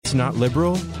It's not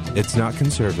liberal. It's not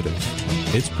conservative.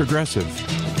 It's progressive.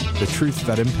 The truth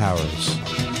that empowers.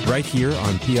 Right here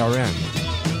on PRN,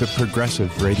 the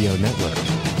Progressive Radio Network.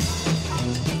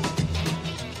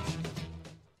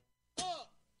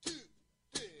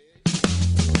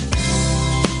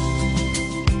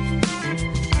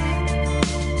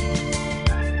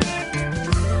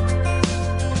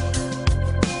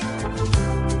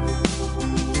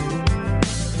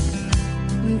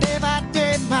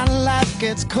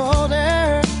 Gets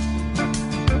colder.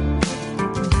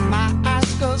 My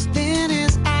eyes go dim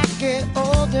as I get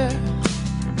older.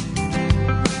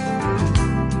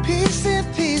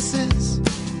 Pieces,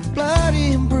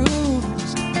 bloody and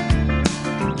bruised.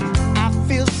 I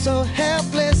feel so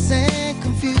helpless and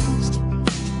confused.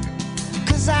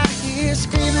 'Cause I hear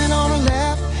screaming on the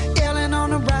left, yelling on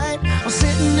the right. I'm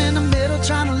sitting in the middle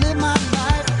trying to live my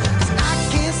life. 'Cause I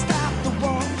can't stop the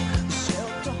war.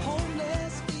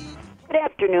 Good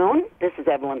afternoon. This is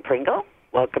Evelyn Pringle.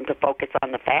 Welcome to Focus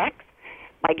on the Facts.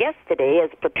 My guest today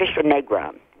is Patricia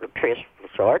Negron, or Trish for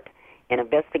short, an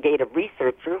investigative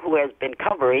researcher who has been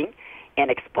covering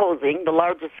and exposing the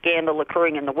largest scandal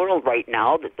occurring in the world right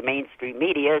now that the mainstream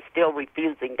media is still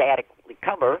refusing to adequately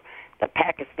cover, the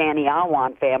Pakistani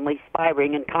Awan family spy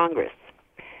ring in Congress.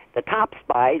 The top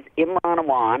spies, Imran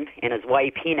Awan and his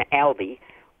wife Hina Alvi,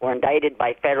 were indicted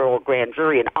by federal grand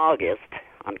jury in August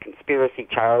on conspiracy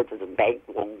charges and bank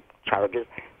loan charges,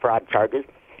 fraud charges.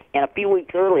 And a few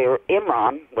weeks earlier,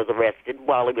 Imran was arrested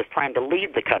while he was trying to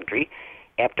leave the country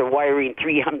after wiring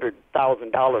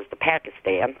 $300,000 to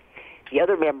Pakistan. The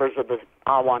other members of the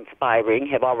Awan spy ring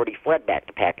have already fled back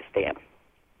to Pakistan.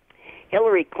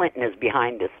 Hillary Clinton is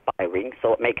behind this spy ring,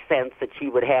 so it makes sense that she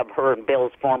would have her and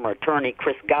Bill's former attorney,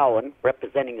 Chris Gowan,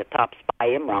 representing the top spy,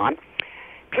 Imran.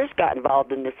 Trish got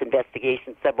involved in this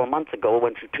investigation several months ago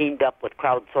when she teamed up with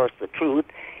Crowdsource the Truth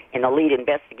and the lead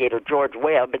investigator, George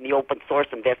Webb, in the open-source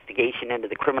investigation into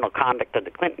the criminal conduct of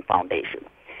the Clinton Foundation.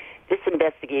 This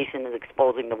investigation is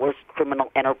exposing the worst criminal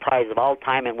enterprise of all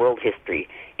time in world history,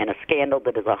 and a scandal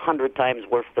that is 100 times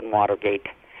worse than Watergate.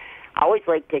 I always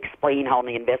like to explain how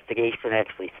the investigation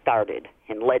actually started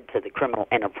and led to the criminal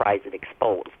enterprise it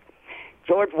exposed.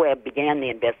 George Webb began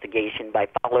the investigation by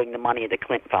following the money of the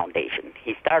Clinton Foundation.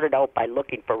 He started out by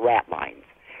looking for ratlines.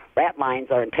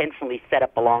 Ratlines are intentionally set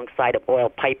up alongside of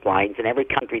oil pipelines in every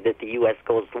country that the U.S.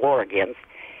 goes to war against,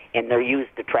 and they're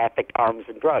used to traffic arms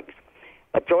and drugs.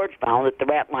 But George found that the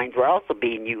ratlines were also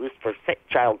being used for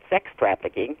child sex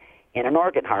trafficking and an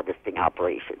organ harvesting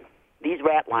operation. These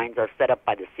ratlines are set up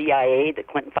by the CIA, the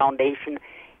Clinton Foundation,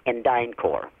 and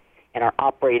Dyncorp, and are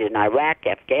operated in Iraq,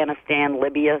 Afghanistan,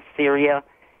 Libya, Syria,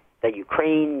 the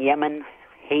Ukraine, Yemen,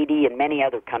 Haiti, and many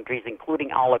other countries,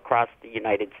 including all across the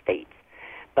United States.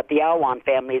 But the Awan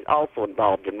family is also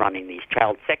involved in running these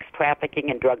child sex trafficking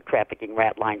and drug trafficking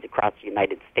rat lines across the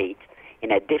United States,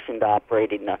 in addition to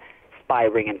operating the spy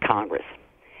ring in Congress.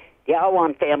 The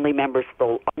Awan family members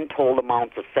stole untold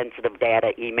amounts of sensitive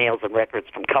data, emails, and records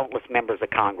from countless members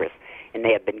of Congress, and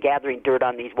they have been gathering dirt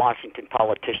on these Washington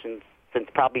politicians since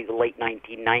probably the late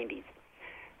 1990s.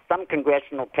 Some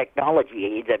congressional technology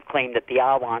aides have claimed that the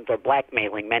Awans are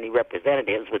blackmailing many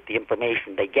representatives with the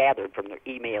information they gathered from their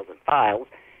emails and files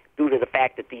due to the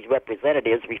fact that these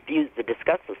representatives refused to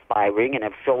discuss the spy ring and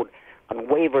have showed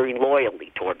unwavering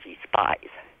loyalty towards these spies.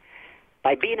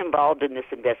 By being involved in this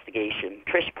investigation,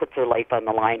 Trish puts her life on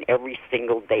the line every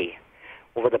single day.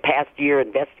 Over the past year,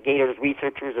 investigators,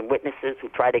 researchers, and witnesses who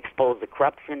try to expose the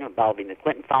corruption involving the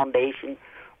Clinton Foundation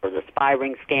or the spy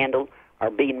ring scandal are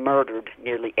being murdered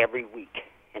nearly every week,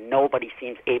 and nobody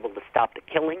seems able to stop the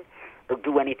killing or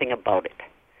do anything about it.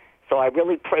 So I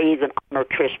really praise and honor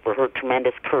Trish for her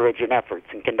tremendous courage and efforts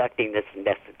in conducting this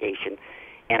investigation,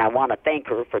 and I want to thank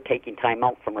her for taking time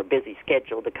out from her busy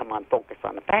schedule to come on Focus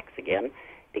on the Facts again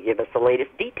to give us the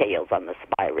latest details on the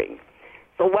spy ring.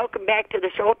 So welcome back to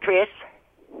the show, Trish.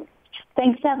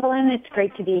 Thanks, Evelyn. It's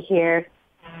great to be here.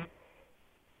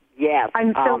 Yes.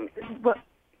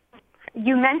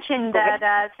 You mentioned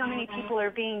that so many people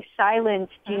are being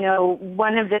silenced. You know,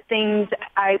 one of the things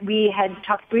we had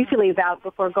talked briefly about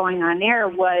before going on air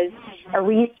was a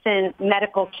recent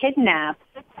medical kidnap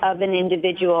of an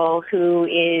individual who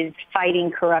is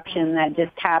fighting corruption that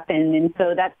just happened. And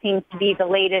so that seems to be the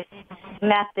latest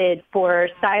method for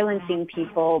silencing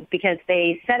people, because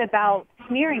they set about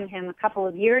smearing him a couple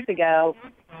of years ago,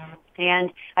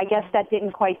 and I guess that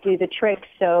didn't quite do the trick.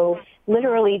 So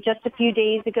literally just a few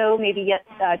days ago, maybe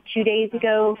 2 days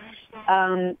ago,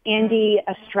 Andy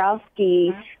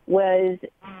Ostrowski was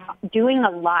doing a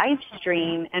live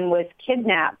stream and was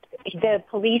kidnapped. The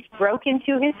police broke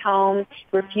into his home,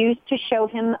 refused to show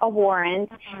him a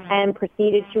warrant, and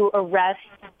proceeded to arrest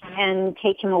and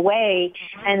take him away,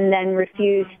 and then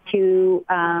refused to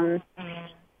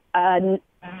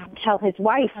tell his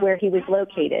wife where he was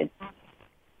located.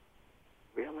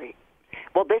 Really?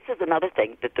 Well, this is another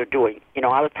thing that they're doing. You know,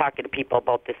 I was talking to people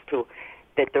about this too,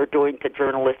 that they're doing to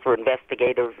journalists or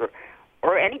investigators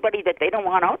or anybody that they don't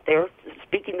want out there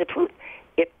speaking the truth.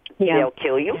 They'll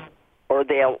kill you, or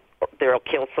they'll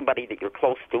kill somebody that you're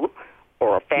close to,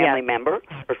 or a family member,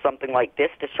 or something like this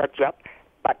to shut you up.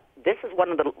 But this is one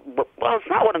of the, well, it's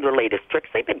not one of their latest tricks.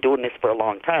 They've been doing this for a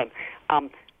long time.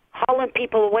 Hauling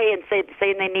people away and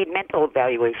saying they need mental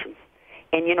evaluations.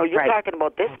 And, you know, you're talking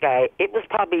about this guy. It was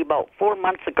probably about 4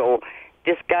 months ago.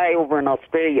 This guy over in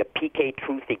Australia, PK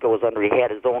Truth, he goes under. He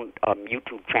had his own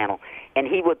YouTube channel, and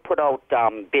he would put out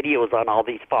videos on all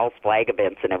these false flag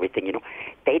events and everything. You know,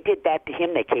 they did that to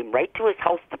him. They came right to his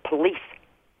house, the police,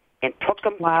 and took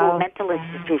him to a mental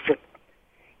institution.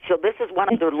 So this is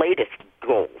one of their latest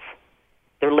goals,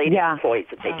 their latest ploys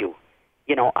that they do.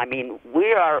 You know, I mean,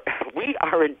 we are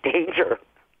in danger,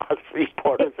 us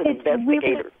reporters and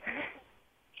investigators.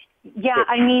 Yeah,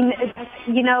 I mean,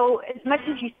 you know, as much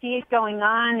as you see it going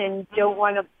on and don't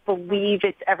want to believe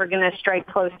it's ever going to strike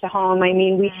close to home, I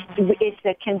mean, it's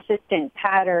a consistent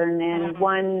pattern, and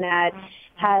one that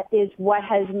is what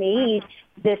has made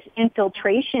this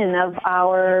infiltration of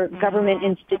our government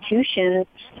institutions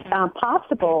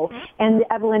possible. And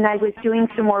Evelyn, I was doing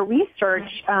some more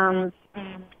research.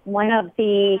 One of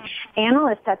the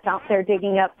analysts that's out there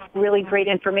digging up really great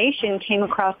information came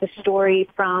across a story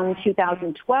from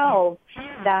 2012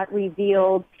 that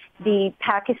revealed the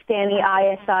Pakistani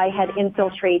ISI had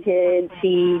infiltrated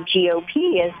the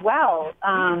GOP as well.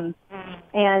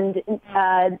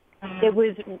 It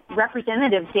was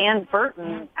Representative Dan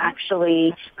Burton,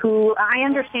 actually, who I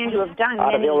understand to have done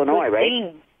out many of Illinois, good right?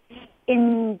 things.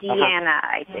 Indiana,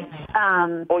 I think.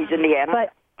 He's Indiana?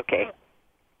 But okay.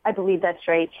 I believe that's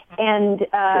right. And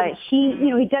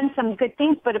he'd done some good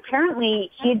things, but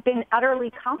apparently he had been utterly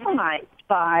compromised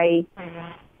by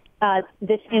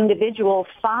this individual,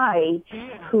 Fai,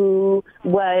 who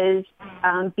was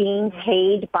being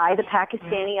paid by the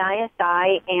Pakistani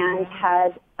ISI and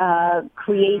had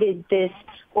created this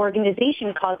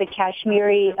organization called the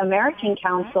Kashmiri American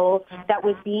Council that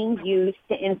was being used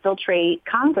to infiltrate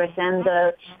Congress. And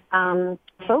the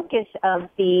focus of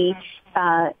the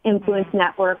influence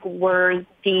network were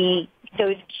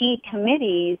those key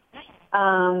committees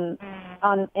in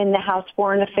the House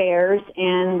Foreign Affairs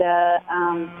and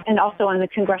also on the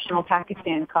Congressional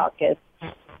Pakistan Caucus.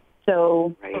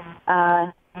 So,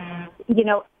 and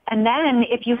then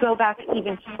if you go back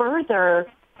even further,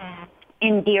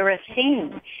 Indira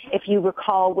Singh, if you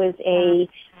recall, was a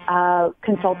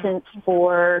consultant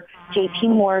for J.P.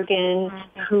 Morgan,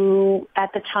 who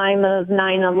at the time of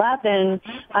 9/11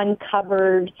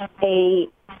 uncovered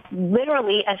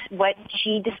what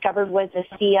she discovered was a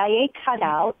CIA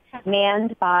cutout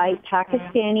manned by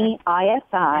Pakistani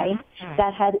ISI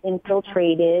that had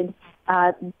infiltrated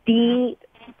the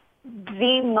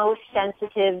most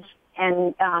sensitive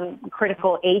and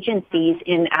critical agencies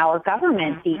in our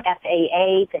government, the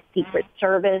FAA, the Secret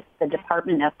Service, the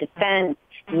Department of Defense,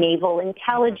 Naval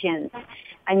Intelligence,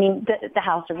 I mean, the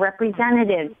House of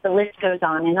Representatives, the list goes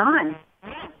on and on.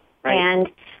 Right. And,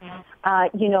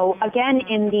 again,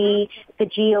 in the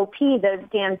GOP, the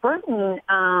Dan Burton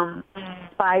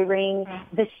firing,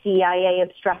 the CIA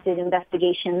obstructed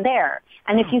investigation there.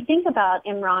 And if you think about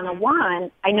Imran Awan,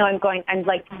 I know I'm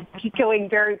keep going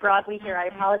very broadly here, I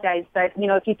apologize, but,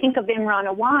 if you think of Imran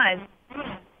Awan,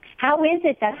 how is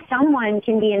it that someone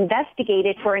can be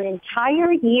investigated for an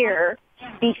entire year,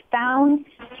 be found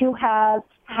to have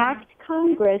hacked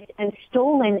Congress and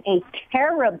stolen a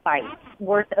terabyte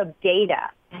worth of data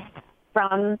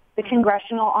from the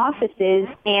congressional offices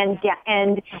and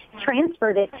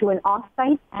transferred it to an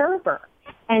off-site server,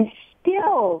 and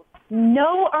still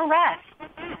no arrest,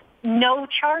 no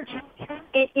charges?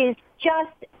 It is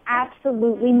just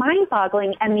absolutely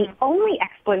mind-boggling, and the only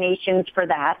explanations for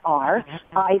that are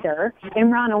either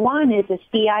Imran Awan is a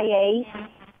CIA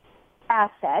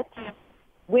asset,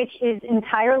 which is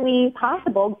entirely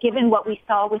possible given what we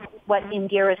saw with what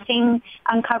Indira Singh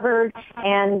uncovered,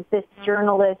 and this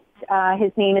journalist,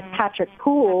 his name is Patrick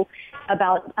Poole,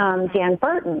 about Dan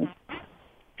Burton.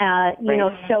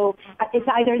 So it's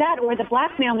either that or the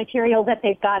blackmail material that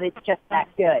they've got is just that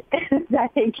good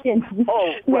that they can.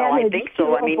 Oh, well, I think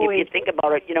so. I mean, if you think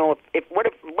about it, if what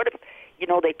if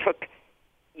they took,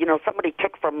 somebody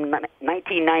took from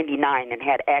 1999 and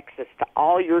had access to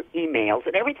all your emails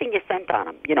and everything you sent on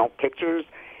them, pictures,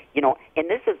 and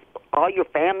this is all your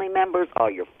family members, all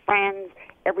your friends,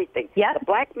 everything. Yep. The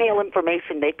blackmail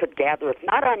information they could gather, it's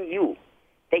not on you.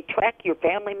 They track your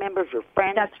family members, your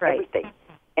friends, That's right. everything.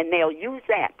 And they'll use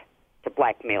that to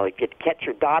blackmail. If you catch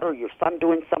your daughter or your son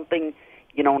doing something,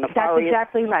 nefarious, that's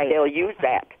exactly right. They'll use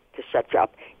that to shut you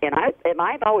up. And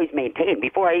I've always maintained,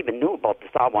 before I even knew about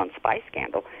this Awan spy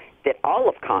scandal, that all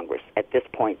of Congress at this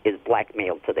point is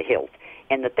blackmailed to the hilt.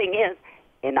 And the thing is,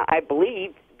 and I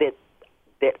believe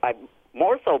that I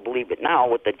more so believe it now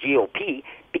with the GOP,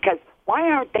 because why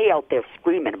aren't they out there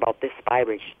screaming about this spy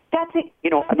regime? That's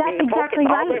exactly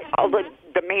right. All the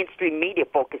mainstream media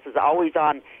focus is always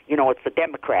on, it's the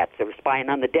Democrats. They're spying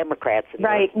on the Democrats, and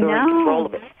they're in control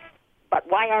of it. But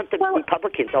why aren't the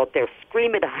Republicans out there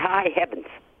screaming to high heavens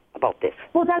about this?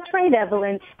 Well, that's right,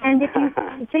 Evelyn. And if you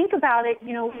think about it,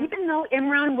 even though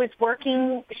Imran was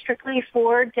working strictly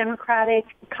for Democratic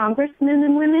congressmen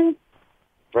and women,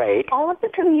 right, all of the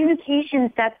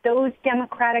communications that those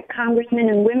Democratic congressmen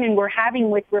and women were having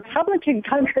with Republican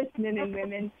congressmen and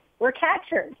women were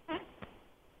captured.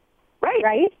 Right?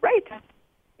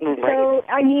 So,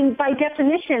 I mean, by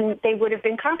definition, they would have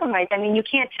been compromised. I mean, you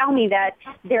can't tell me that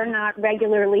they're not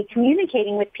regularly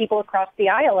communicating with people across the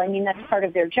aisle. I mean, that's part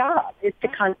of their job, is to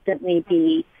constantly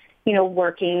be,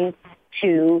 working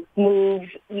to move,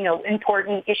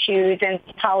 important issues and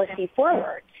policy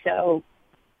forward. So,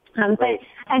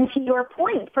 and to your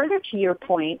point, further to your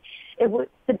point, it was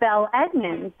Sibel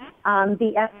Edmonds,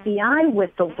 the FBI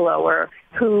whistleblower,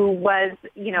 who was,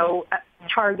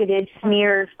 targeted,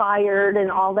 smeared, fired, and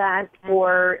all that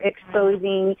for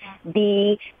exposing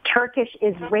the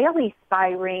Turkish-Israeli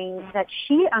spy ring that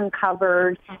she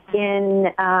uncovered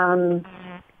in the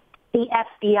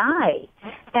FBI.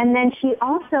 And then she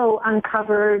also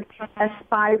uncovered a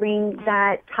spy ring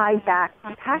that tied back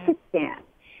to Pakistan,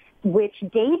 which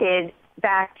dated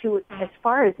back to as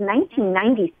far as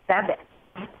 1997.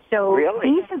 So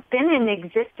these have been in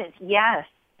existence, yes,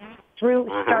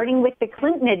 starting with the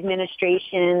Clinton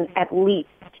administration at least.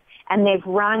 And they've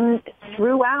run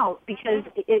throughout, because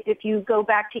if you go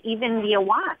back to even the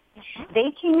Awan,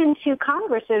 they came into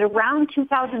Congress at around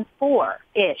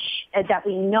 2004-ish, that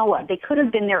we know of. They could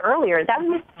have been there earlier. That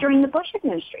was during the Bush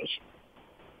administration.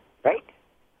 Right.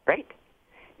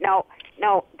 Now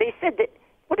they said that,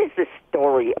 what is this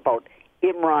story about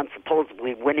Imran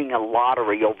supposedly winning a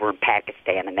lottery over in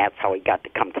Pakistan, and that's how he got to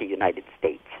come to the United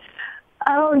States?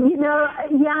 Oh,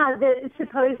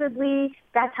 supposedly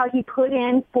that's how he put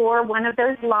in for one of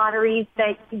those lotteries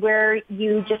where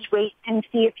you just wait and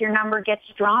see if your number gets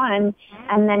drawn,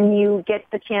 and then you get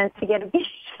the chance to get a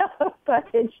visa. But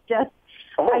it's just,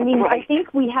 I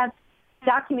think we have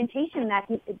documentation that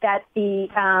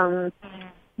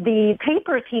the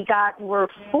papers he got were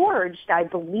forged, I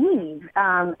believe.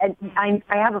 And I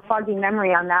have a foggy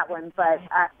memory on that one, but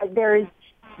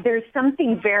there's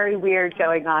something very weird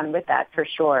going on with that for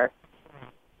sure.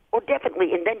 Well,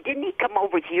 definitely. And then didn't he come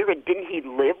over here, and didn't he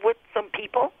live with some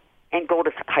people and go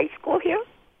to high school here?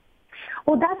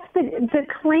 Well, that's the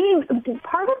claim.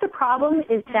 Part of the problem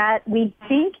is that we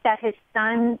think that his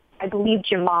son, I believe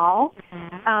Jamal,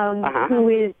 who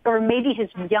is, or maybe his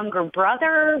younger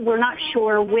brother, we're not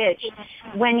sure which,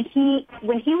 when he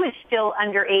was still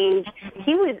underage,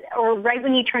 he was, or right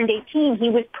when he turned 18, he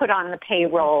was put on the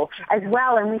payroll as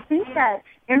well. And we think that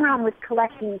Imran was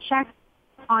collecting checks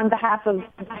on behalf of,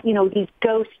 these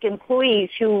ghost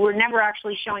employees who were never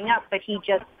actually showing up, but he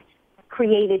just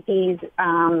created these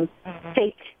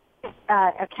fake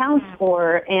accounts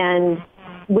for and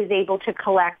was able to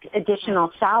collect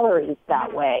additional salaries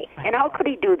that way. And how could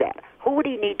he do that? Who would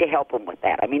he need to help him with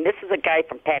that? I mean, this is a guy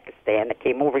from Pakistan that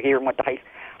came over here and went to high school.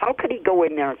 How could he go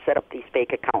in there and set up these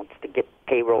fake accounts to get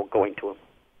payroll going to him?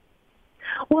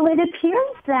 Well, it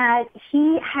appears that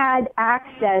he had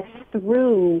access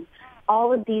through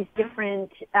all of these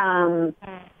different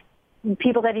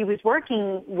people that he was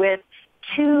working with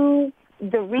to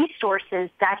the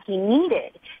resources that he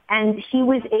needed. And he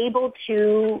was able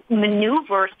to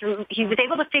he was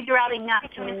able to figure out enough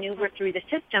to maneuver through the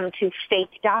system to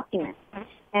fake documents.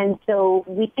 And so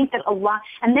we think that a lot,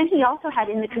 and then he also had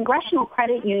in the Congressional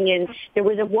Credit Union, there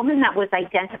was a woman that was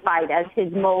identified as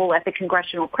his mole at the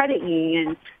Congressional Credit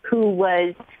Union who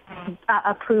was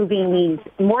approving these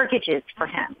mortgages for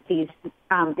him, these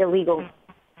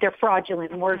they're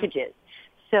fraudulent mortgages.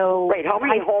 So, how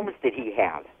many homes did he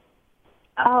have?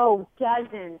 Oh,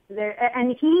 dozens.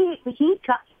 And he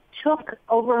took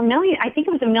over $1 million. I think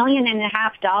it was $1.5 million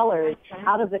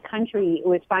out of the country. It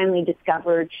was finally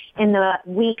discovered in the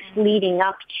weeks leading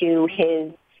up to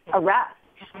his arrest.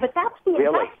 But that's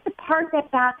the part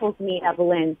that baffles me,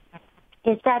 Evelyn,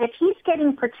 is that if he's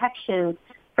getting protection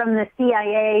from the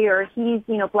CIA or he's,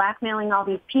 blackmailing all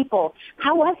these people,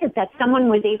 how was it that someone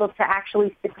was able to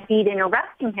actually succeed in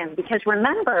arresting him? Because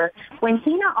remember, when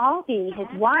Hina Alvi, his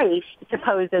wife,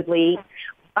 supposedly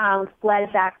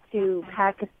fled back to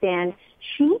Pakistan,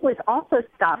 she was also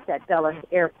stopped at Dulles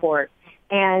Airport.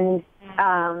 And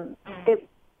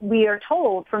we are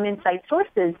told from inside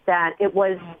sources that it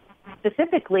was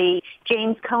specifically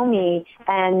James Comey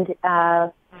and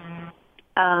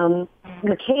Andrew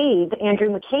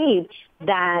McCabe,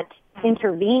 that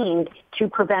intervened to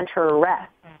prevent her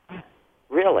arrest.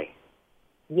 Really?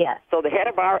 Yes. So the head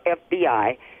of our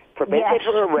FBI prevented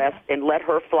her arrest and let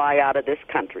her fly out of this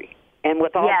country. And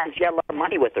with all this, she had a lot of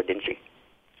money with her, didn't she?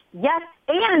 Yes,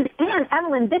 and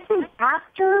Evelyn, this is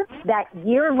after that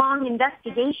year-long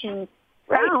investigation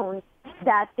found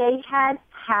that they had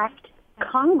hacked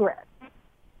Congress.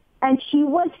 And she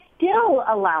was still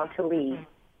allowed to leave.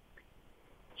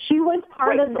 She was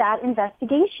part of that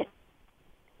investigation.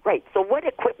 Right. So what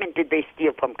equipment did they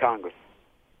steal from Congress?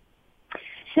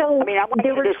 So I want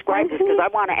you to describe this because I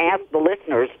want to ask the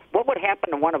listeners, what would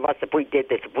happen to one of us if we did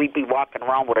this, if we'd be walking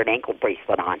around with an ankle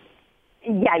bracelet on?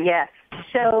 Yeah.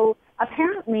 So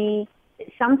apparently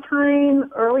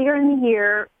sometime earlier in the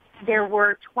year, there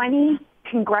were 20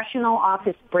 congressional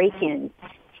office break-ins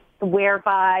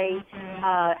whereby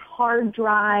hard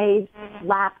drives,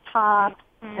 laptops,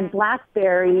 and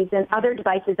BlackBerries and other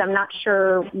devices, I'm not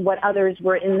sure what others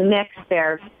were in the mix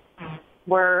there,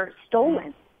 were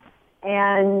stolen.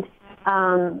 And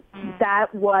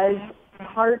that was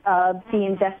part of the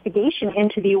investigation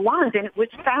into the Awans. And it was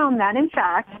found that, in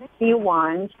fact, the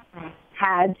Awans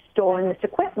had stolen this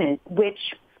equipment,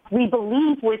 which we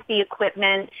believe was the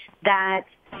equipment that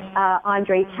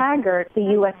Andre Taggart, the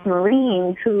U.S.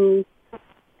 Marine, who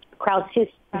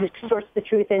crowdsourced the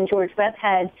truth, and George Webb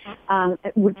had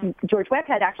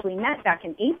actually met back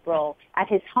in April at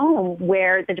his home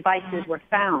where the devices were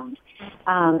found,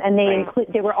 and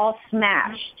they were all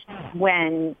smashed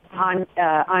when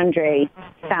Andre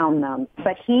found them.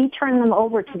 But he turned them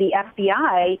over to the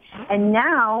FBI, and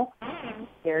now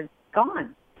they're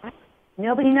gone.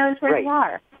 Nobody knows where they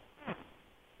are.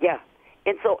 Yeah.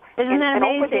 And so, and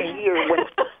over this year, when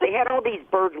they had all these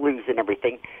burglaries and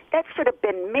everything, that should have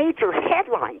been major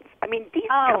headlines. I mean, these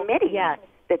committees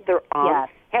that they're on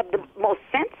have the most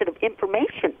sensitive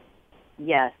information.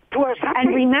 Yes. To our country.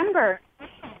 And remember,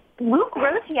 Luke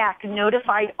Rosiak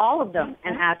notified all of them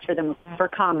and asked for them for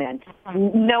comment.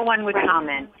 No one would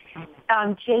comment.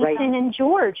 Jason and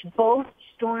George both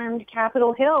stormed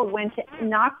Capitol Hill,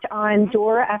 knocked on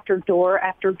door after door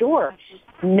after door.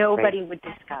 Nobody would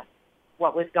discuss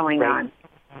what was going on.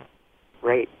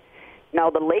 Right.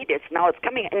 Now, the latest, it's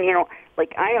coming, and,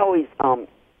 I always, and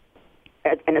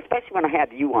especially when I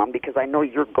have you on, because I know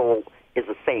your goal is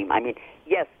the same. I mean,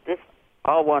 yes, this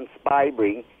Awan spy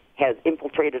ring has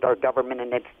infiltrated our government,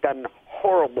 and it's done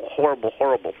horrible, horrible,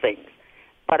 horrible things.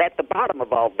 But at the bottom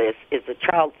of all this is the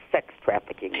child sex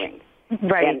trafficking ring.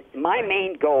 Right. And my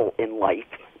main goal in life,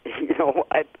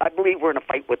 I believe we're in a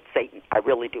fight with Satan, I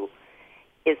really do,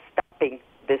 is stopping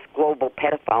this global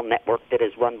pedophile network that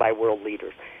is run by world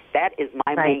leaders. That is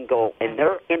my main goal, and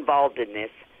they're involved in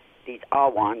this, these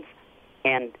Awans,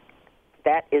 and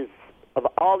that is, of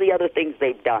all the other things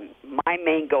they've done, my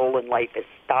main goal in life is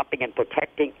stopping and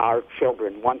protecting our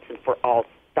children once and for all,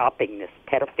 stopping this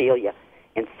pedophilia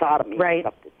and sodomy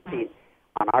stuff that's being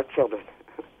on our children.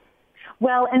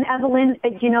 Well, and Evelyn,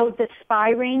 the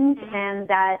spy rings and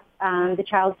that the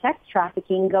child sex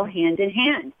trafficking go hand in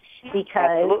hand,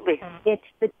 because it's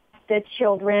the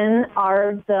children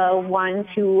are the ones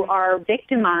who are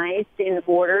victimized in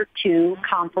order to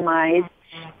compromise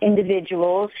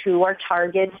individuals who are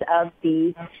targets of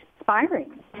these spy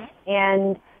rings.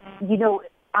 And,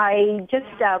 I just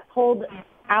pulled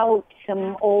out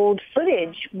some old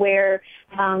footage where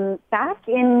back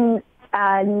in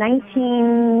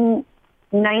 1997,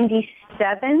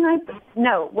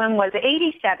 when was it?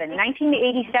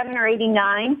 1987 or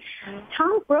 89,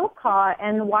 Tom Brokaw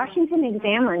and the Washington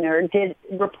Examiner did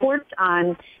reports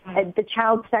on the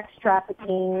child sex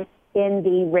trafficking in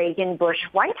the Reagan-Bush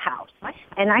White House.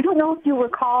 And I don't know if you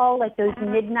recall, those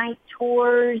midnight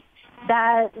tours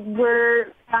that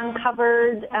were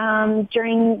uncovered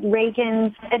during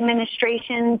Reagan's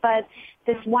administration, but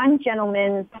this one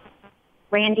gentleman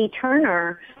Randy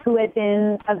Turner, who had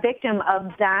been a victim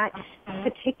of that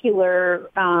particular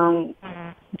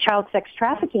child sex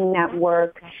trafficking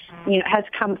network, has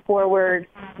come forward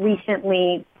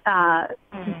recently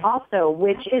also,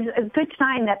 which is a good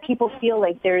sign that people feel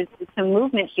like there's some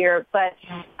movement here. But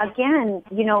again,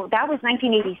 that was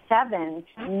 1987.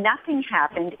 Nothing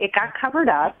happened. It got covered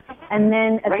up. And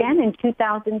then again in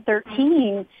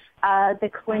 2013, the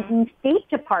Clinton State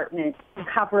Department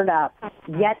covered up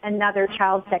yet another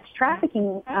child sex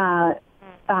trafficking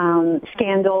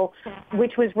scandal,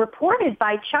 which was reported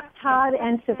by Chuck Todd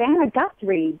and Savannah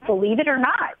Guthrie, believe it or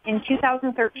not, in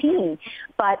 2013.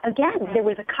 But again, there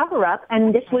was a cover-up,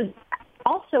 and this was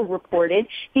also reported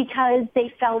because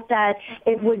they felt that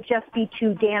it would just be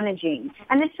too damaging.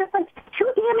 And it's just like,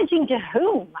 too damaging to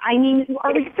whom? I mean,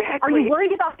 are you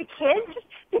worried about the kids?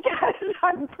 Because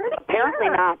I'm pretty Apparently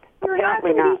sure not. you're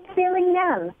Apparently not going not. to be sparing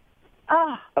them.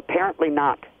 Oh. Apparently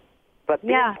not. But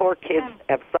these poor kids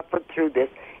have suffered through this,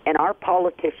 and our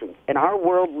politicians and our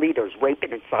world leaders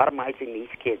raping and sodomizing these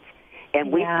kids.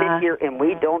 And we sit here and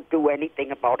we don't do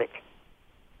anything about it.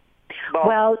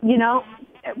 Well,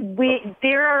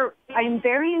 I'm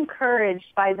very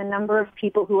encouraged by the number of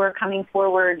people who are coming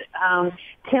forward.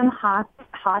 Tim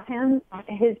Hotham,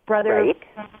 his brother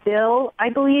Bill, I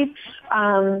believe,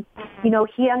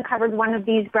 he uncovered one of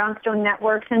these brownstone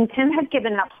networks, and Tim had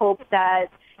given up hope that,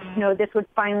 this would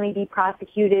finally be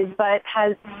prosecuted, but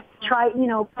has tried,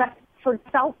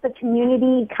 felt the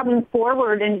community coming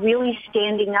forward and really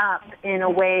standing up in a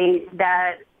way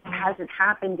that hasn't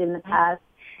happened in the past.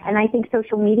 And I think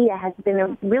social media has been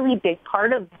a really big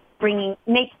part of making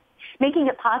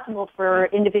it possible for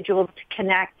individuals to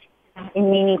connect in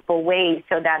meaningful ways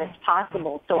so that it's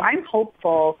possible. So I'm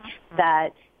hopeful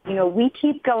that, we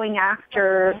keep going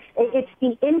after, it's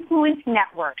the influence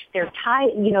networks. They're tied,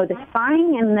 the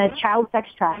spying and the child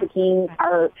sex trafficking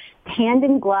are hand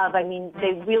in glove. I mean,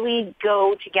 they really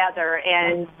go together,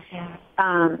 and,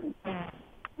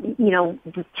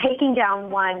 taking down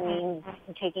one means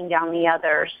taking down the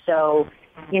other. So,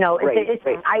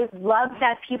 I love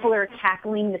that people are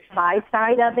tackling the spy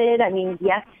side of it. I mean,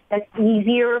 yes, that's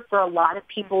easier for a lot of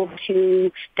people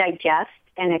to digest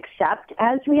and accept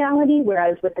as reality,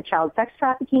 whereas with the child sex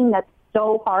trafficking, that's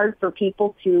so hard for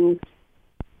people to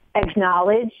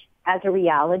acknowledge as a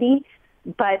reality.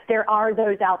 But there are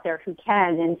those out there who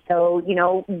can, and so,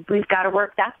 we've got to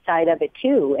work that side of it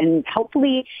too. And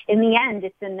hopefully, in the end,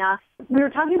 it's enough. We were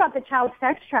talking about the child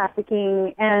sex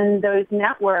trafficking and those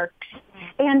networks,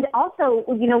 and also,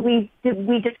 we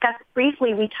discussed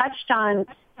briefly. We touched on,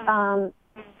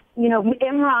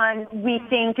 Imran, we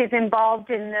think, is involved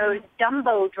in those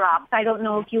Dumbo drops. I don't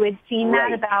know if you had seen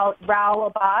that about Rao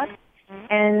Abbas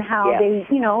and how they,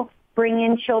 bring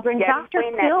in children. Dr.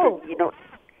 Phil.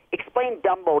 Explain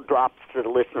Dumbo drops to the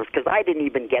listeners, because I didn't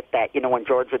even get that, when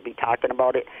George would be talking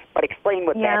about it. But explain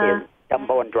what that is,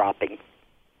 Dumbo and dropping.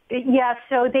 Yeah,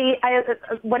 so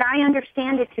what I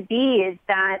understand it to be is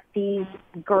that these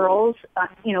girls,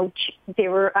 they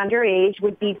were underage,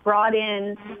 would be brought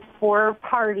in for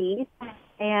parties,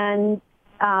 and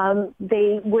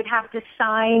they would have to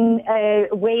sign a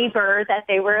waiver that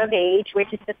they were of age,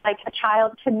 which is just like a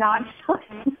child cannot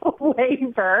sign a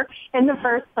waiver in the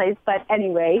first place. But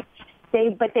anyway,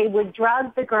 they would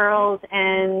drug the girls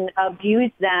and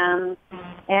abuse them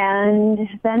and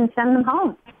then send them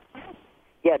home.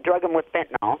 Yeah, drug them with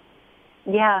fentanyl.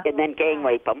 Yeah. And then gang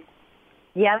rape them.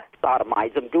 Yep.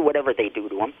 Sodomize them, do whatever they do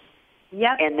to them.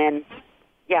 Yep. And then,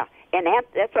 and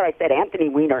that's what I said. Anthony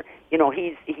Weiner,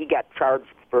 he got charged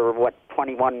for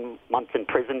 21 months in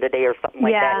prison today or something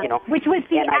like that. Which was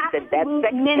the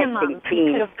absolute minimum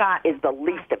he could have got. Is the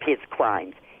least of his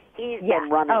crimes. He's been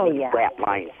running these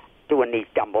Ratlines, doing these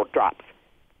Dumbo drops,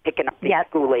 picking up these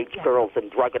school-age girls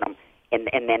and drugging them, and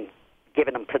then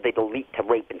giving them to the elite to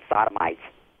rape and sodomize.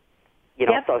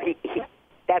 So he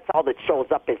that's all that shows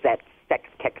up is that sex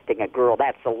texting a girl.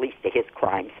 That's the least of his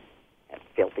crimes. That's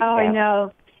filthy. I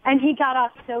know. And he got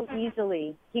off so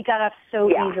easily.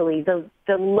 Easily. The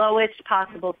lowest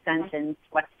possible sentence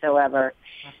whatsoever.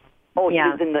 Oh, he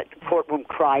was in the courtroom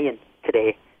crying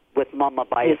today with Mama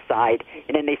by his side.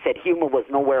 And then they said Huma was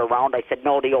nowhere around. I said,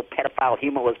 no, the old pedophile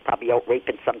Huma was probably out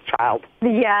raping some child.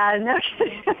 Yeah, no, it's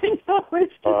this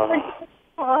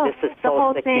is the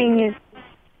whole sickening. thing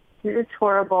it's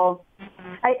horrible.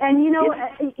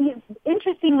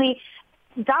 Interestingly,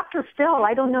 Dr. Phil,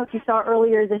 I don't know if you saw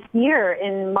earlier this year,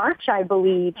 in March, I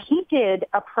believe, he did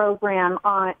a program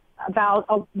about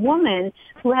a woman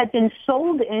who had been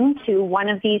sold into one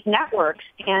of these networks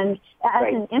and as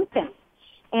an infant.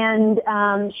 And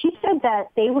she said that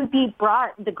they would be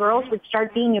the girls would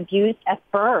start being abused at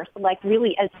birth, like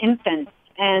really as infants.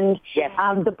 And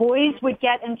the boys would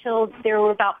get until they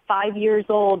were about 5 years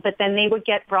old, but then they would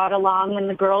get brought along and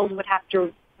the girls would have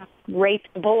to rape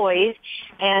the boys.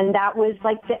 And that was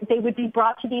like, they would be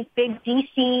brought to these big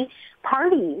D.C.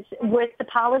 parties with the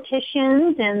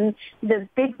politicians and the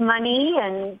big money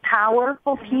and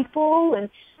powerful people, and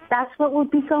that's what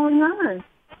would be going on.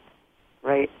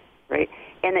 Right.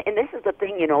 And this is the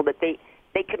thing, that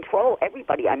they control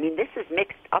everybody. I mean, this is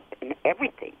mixed up in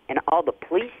everything, in all the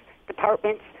police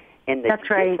departments, in the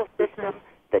judicial system,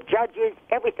 the judges,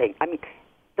 everything. I mean,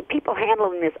 the people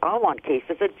handling this Awan case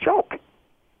is a joke.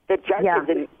 The judge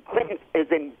is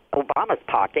in Obama's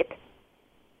pocket,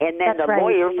 and then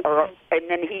lawyers are, and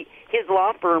then his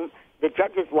law firm, the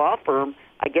judge's law firm,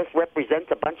 I guess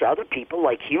represents a bunch of other people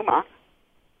like Huma.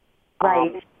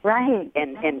 Right.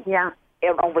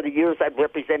 And over the years, I've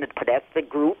represented Podesta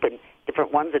Group and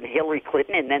different ones, and Hillary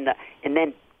Clinton, and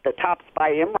then the top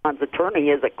spy Imran's attorney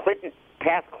is a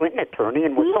past Clinton attorney,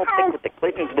 and we're so sick that the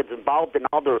Clintons was involved in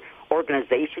all their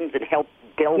organizations and helped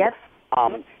build,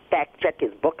 fact check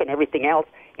his book and everything else.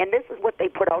 And this is what they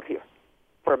put out here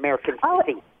for Americans to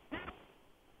see.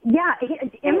 Yeah,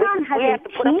 Imran has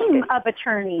a team of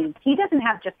attorneys. He doesn't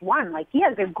have just one. Like, he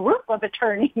has a group of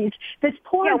attorneys. This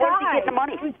poor guy where's he getting the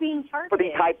money who's being targeted for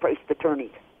these high-priced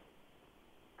attorneys?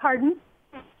 Pardon?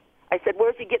 I said,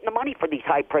 where's he getting the money for these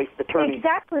high-priced attorneys?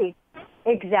 Exactly.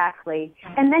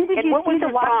 And then did you see the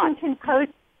Washington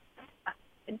Post?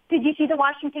 Did you see the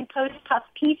Washington Post puff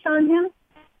piece on him?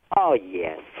 Oh,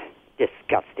 yes.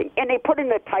 Disgusting. And they put in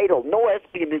the title, no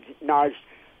espionage involved.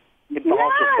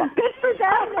 Yeah, good for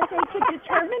them that they could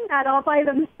determine that all by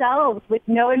themselves with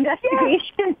no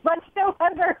investigation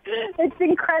whatsoever. It's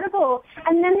incredible.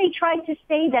 And then they tried to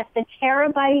say that the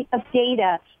terabyte of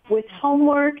data with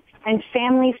homework and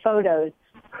family photos.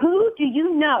 Who do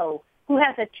you know who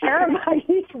has a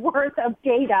terabyte worth of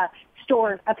data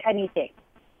stored of anything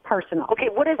personal? Okay,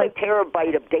 what is a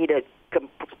terabyte of data?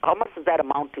 How much does that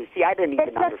amount to? See, I didn't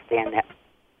even understand that.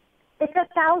 It's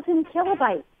 1,000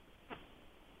 kilobytes.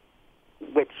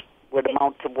 Which would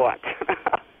amount to what?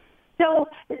 So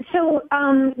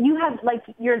you have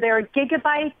there are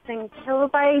gigabytes and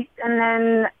kilobytes and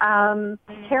then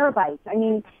terabytes. I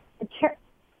mean,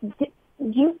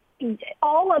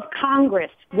 all of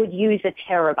Congress would use a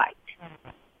terabyte.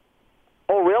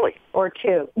 Oh, really? Or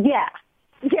two. Yeah.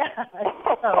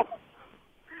 So,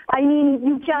 I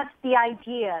mean, the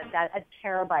idea that a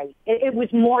terabyte, it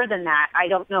was more than that. I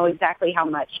don't know exactly how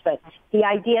much, but the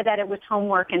idea that it was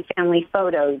homework and family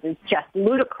photos is just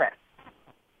ludicrous.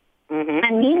 Mm-hmm.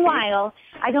 And meanwhile,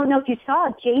 I don't know if you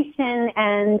saw Jason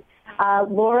and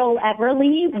Laurel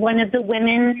Everly, one of the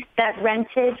women that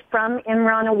rented from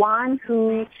Imran Awan,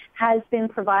 who has been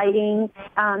providing,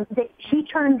 she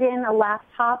turned in a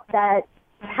laptop that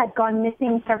had gone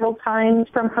missing several times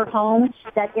from her home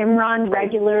that Imran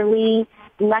regularly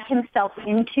let himself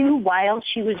into while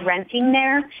she was renting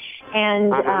there.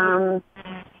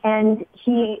 And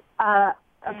he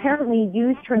apparently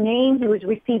used her name. He was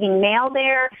receiving mail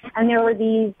there, and there were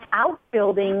these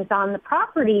outbuildings on the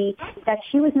property that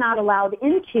she was not allowed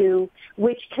into,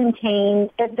 which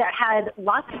that had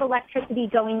lots of electricity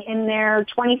going in there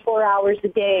 24 hours a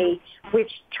day,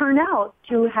 which turned out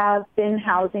to have been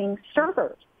housing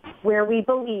servers, where we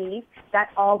believe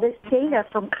that all this data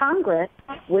from Congress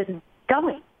was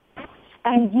going.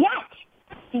 And yet,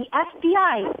 the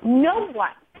FBI, no one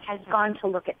has gone to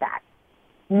look at that.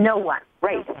 No one.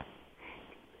 Right.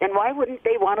 And why wouldn't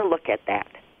they want to look at that?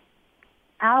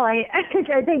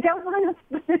 They don't want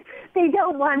to. They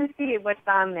don't want to see what's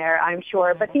on there, I'm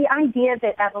sure. But the idea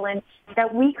that, Evelyn,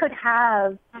 that we could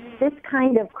have this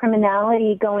kind of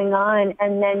criminality going on,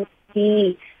 and then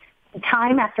see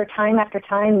time after time after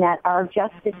time that our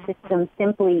justice system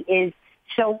simply is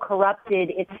so corrupted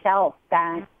itself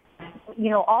that,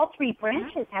 all three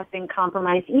branches have been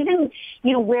compromised. Even,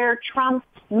 where Trump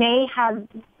may have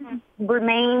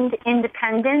remained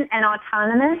independent and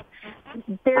autonomous,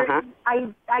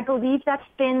 I believe that's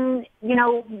been,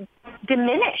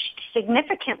 diminished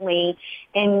significantly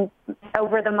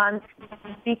over the months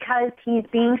because he's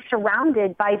being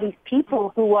surrounded by these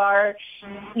people who are,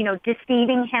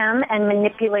 deceiving him and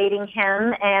manipulating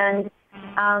him and,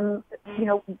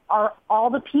 are all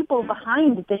the people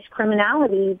behind this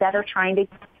criminality that are trying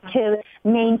to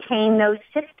maintain those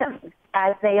systems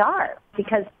as they are,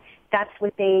 because that's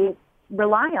what they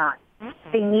rely on.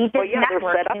 They need this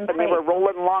network. They're set up and they were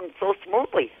rolling along so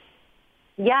smoothly.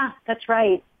 Yeah, that's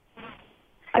right.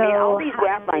 I mean, all these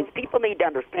ratlines, people need to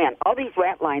understand, all these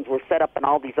ratlines were set up in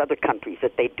all these other countries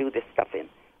that they do this stuff in,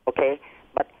 okay?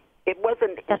 But it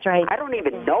wasn't... That's right. I don't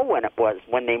even know when it was,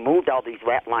 when they moved all these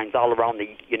ratlines all around the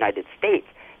United States.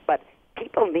 But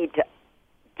people need to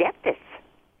get this,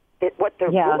 that what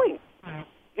they're doing.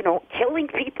 You know, killing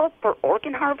people for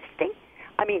organ harvesting.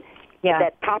 I mean,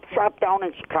 that top shop down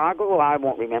in Chicago, I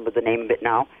won't remember the name of it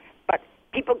now, but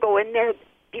people go in there,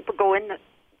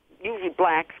 usually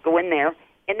blacks go in there,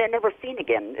 and they're never seen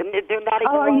again. And they're not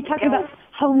even... Oh, are you talking about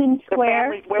Homan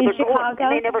Square in Chicago? Going,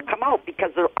 and they never come out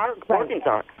because their organs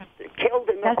are killed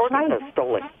and their organs are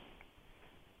stolen.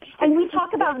 And we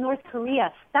talk about North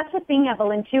Korea. That's the thing,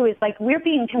 Evelyn, too, is like we're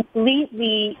being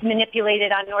completely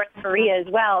manipulated on North Korea as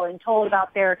well and told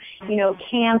about their, you know,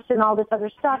 camps and all this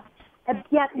other stuff.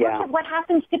 Yet look at what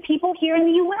happens to people here in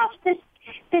the U.S.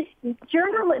 This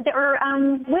journalist or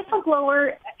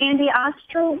whistleblower, Andy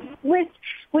Ostrowitz,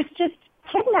 was just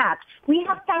kidnapped. We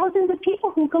have thousands of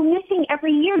people who go missing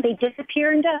every year. They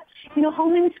disappear into, you know,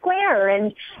 Homan Square,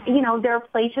 and you know there are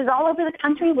places all over the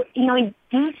country. You know, in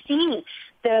D.C.,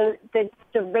 the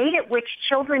rate at which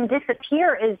children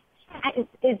disappear is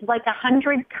like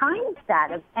 100 times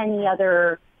that of any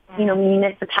other, you know,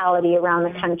 municipality around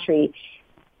the country.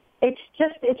 It's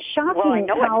shocking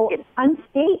how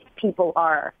unsafe people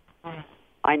are.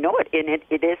 I know it, and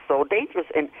it is so dangerous.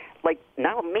 And like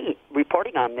now, me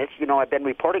reporting on this, you know, I've been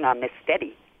reporting on this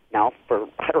steady now for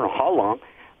I don't know how long.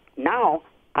 Now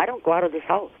I don't go out of this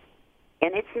house,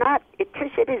 and it's not.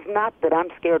 Trish, it is not that I'm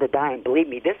scared of dying. Believe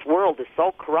me, this world is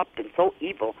so corrupt and so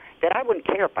evil that I wouldn't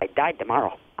care if I died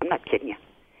tomorrow. I'm not kidding you,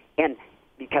 and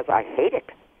because I hate it,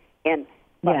 and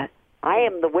I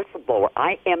am the whistleblower.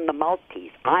 I am the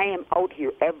mouthpiece. I am out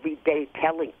here every day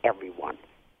telling everyone,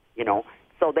 you know.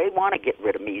 So they want to get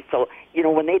rid of me. So, you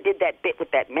know, when they did that bit with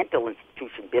that mental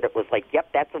institution bit, it was like,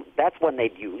 yep, that's one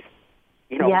they'd use.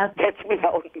 You know, catch me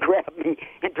out and grab me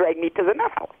and drag me to the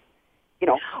nut house. You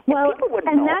know, well, people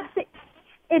wouldn't know.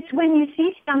 It's when you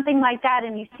see something like that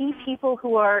and you see people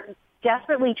who are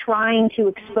desperately trying to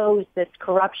expose this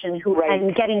corruption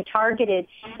and getting targeted,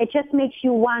 it just makes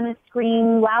you want to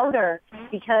scream louder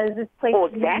because it's like,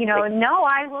 you know, no,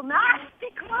 I will not be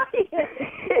quiet.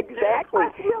 Exactly.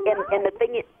 And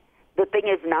the thing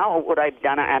is now what I've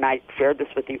done, and I shared this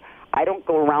with you, I don't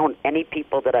go around any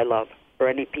people that I love or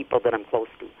any people that I'm close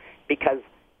to because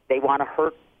they want to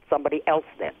hurt somebody else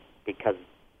then because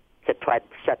to try to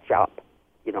shut you up,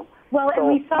 you know. Well, and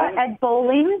we saw Ed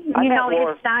Bowling, you know,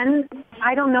 his son.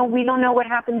 I don't know. We don't know what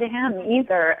happened to him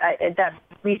either that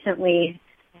recently.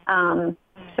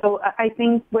 So I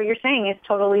think what you're saying is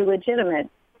totally legitimate.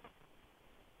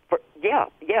 Yeah.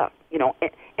 You know,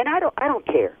 and I don't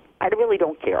care. I really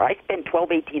don't care. I spend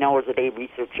 12, 18 hours a day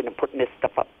researching and putting this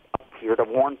stuff up here to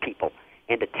warn people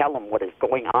and to tell them what is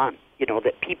going on, you know,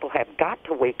 that people have got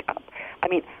to wake up. I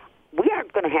mean, we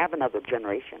aren't going to have another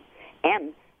generation.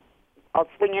 And I'll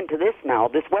swing into this now,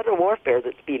 this weather warfare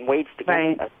that's being waged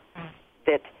against us,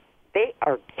 that they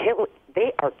are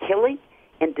killing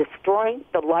and destroying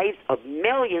the lives of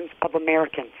millions of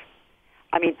Americans.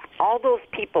 I mean, all those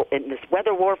people in this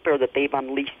weather warfare that they've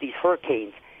unleashed, these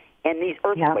hurricanes and these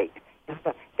earthquakes, and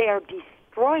stuff, they are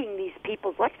destroying these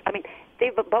people's lives. I mean,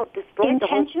 they've about destroyed the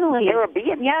whole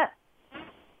Caribbean. Yeah.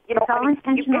 You know, I mean,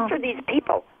 you picture these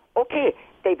people. Okay,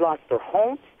 they've lost their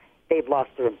homes. They've lost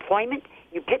their employment.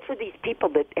 You picture these people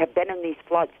that have been in these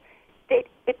floods.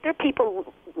 If they're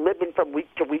people living from week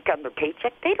to week on their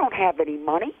paycheck, they don't have any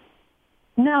money.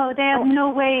 No, they have no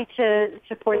way to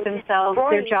support themselves.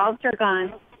 Their jobs are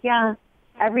gone. Yeah,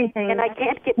 everything. And I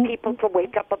can't get people to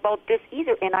wake up about this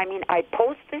either. And I mean, I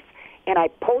post this, and I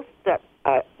post the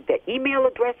email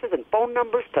addresses and phone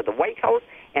numbers to the White House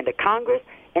and to Congress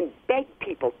and beg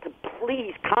people to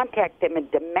please contact them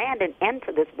and demand an end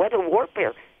to this weather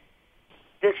warfare.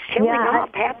 This killing off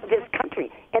half of this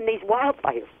country and these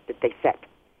wildfires that they set.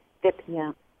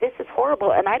 This is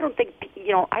horrible, and I don't think,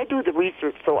 you know, I do the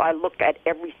research, so I look at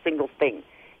every single thing.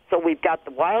 So we've got the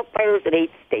wildfires in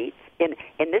 8 states, and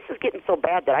this is getting so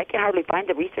bad that I can hardly find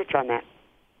the research on that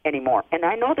anymore. And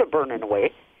I know they're burning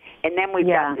away. And then we've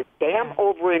got this dam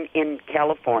over in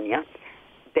California,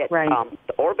 that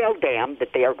the Orville Dam, that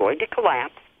they are going to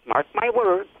collapse, mark my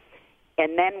word.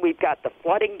 And then we've got the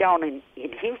flooding down in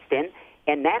Houston,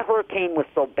 and that hurricane was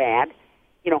so bad,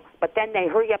 you know, but then they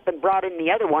hurry up and brought in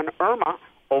the other one, Irma,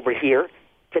 over here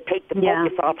to take the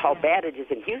focus off how bad it is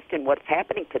in Houston, what's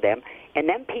happening to them. And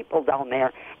then people down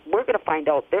there, we're going to find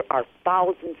out there are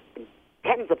thousands,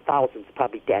 tens of thousands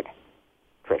probably dead,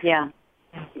 Chris. Yeah.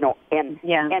 You know, and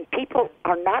people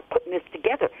are not putting this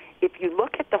together. If you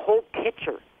look at the whole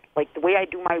picture, like the way I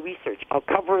do my research, I'll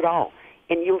cover it all.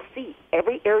 and you'll see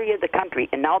every area of the country,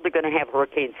 and now they're going to have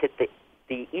hurricanes hit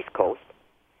the East Coast.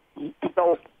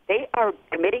 So they are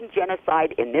committing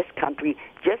genocide in this country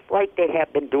just like they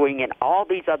have been doing in all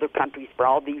these other countries for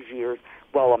all these years.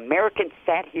 Well, Americans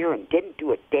sat here and didn't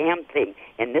do a damn thing.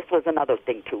 And this was another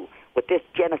thing, too. With this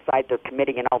genocide they're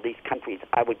committing in all these countries,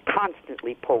 I would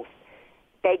constantly post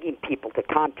begging people to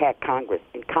contact Congress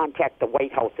and contact the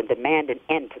White House and demand an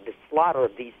end to the slaughter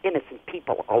of these innocent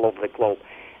people all over the globe.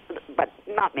 But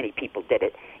not many people did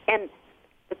it. And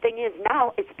the thing is,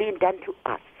 now it's being done to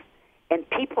us. And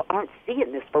people aren't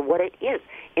seeing this for what it is.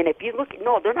 And if you look,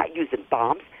 no, they're not using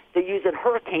bombs. They're using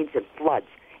hurricanes and floods.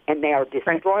 And they are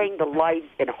destroying the lives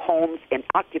and homes and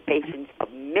occupations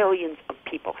of millions of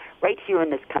people right here in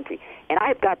this country. And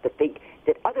I've got to think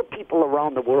that other people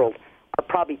around the world are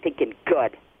probably thinking,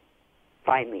 good,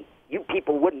 finally, you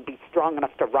people wouldn't be strong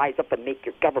enough to rise up and make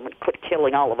your government quit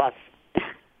killing all of us.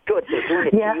 Good, they're doing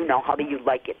it to you now. How do you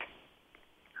like it?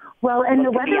 Well, and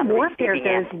the weather warfare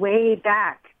goes way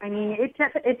back. I mean,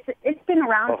 it's been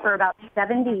around for about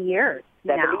 70 years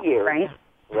now, 70 years. Right?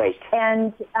 Right.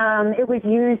 And it was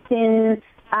used in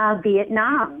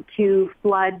Vietnam to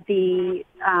flood the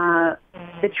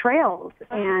trails,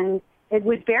 and it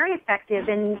was very effective.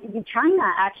 And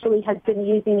China actually has been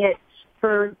using it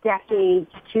for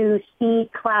decades to see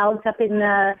clouds up in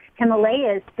the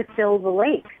Himalayas to fill the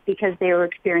lakes because they were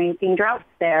experiencing droughts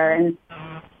there. And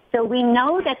so we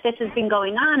know that this has been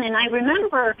going on, and I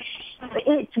remember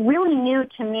it's really new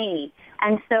to me.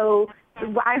 And so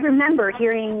I remember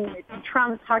hearing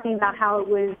Trump talking about how it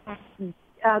was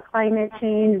climate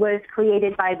change was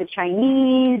created by the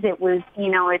Chinese. It was,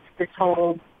 it's this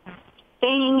whole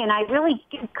thing, and I really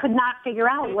could not figure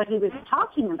out what he was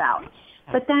talking about.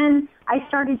 But then I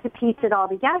started to piece it all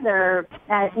together,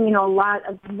 a lot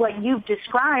of what you've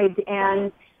described,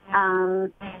 and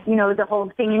the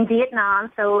whole thing in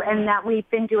Vietnam. So, and that we've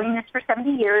been doing this for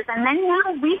 70 years, and then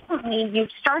now recently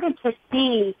you've started to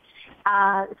see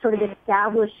sort of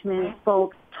establishment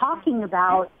folks talking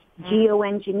about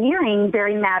geoengineering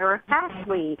very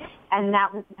matter-of-factly, and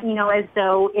that, as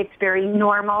though it's very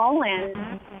normal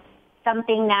and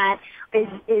something that is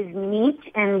neat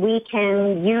and we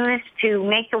can use to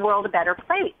make the world a better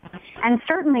place. And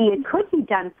certainly it could be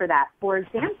done for that. For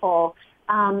example,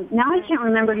 now I can't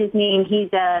remember his name.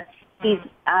 He's a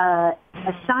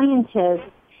scientist,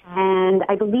 and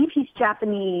I believe he's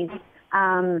Japanese,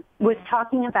 was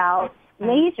talking about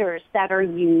lasers that are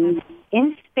used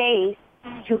in space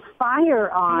to fire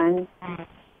on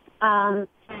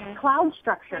cloud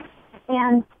structures.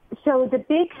 And so the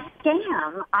big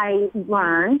scam I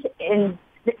learned in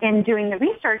doing the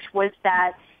research was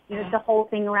that the whole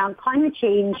thing around climate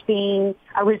change being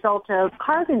a result of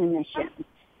carbon emissions.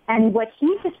 And what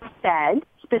he just said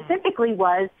specifically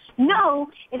was, no,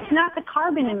 it's not the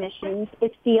carbon emissions,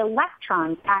 it's the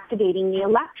electrons, activating the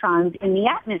electrons in the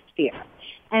atmosphere.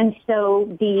 And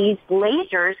so these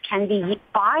lasers can be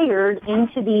fired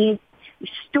into these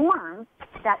storms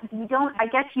that you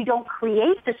don't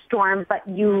create the storm, but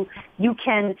you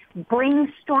can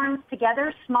bring storms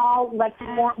together, small, like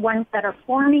ones that are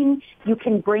forming, you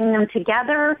can bring them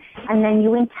together, and then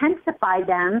you intensify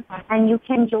them, and you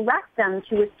can direct them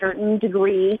to a certain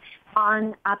degree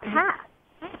on a path.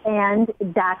 And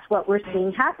that's what we're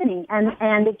seeing happening.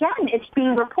 And again, it's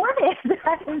being reported.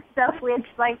 So it's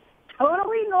like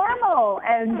totally normal.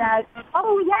 And that,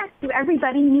 yes,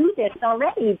 everybody knew this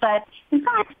already. But in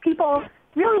fact, people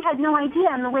really had no idea.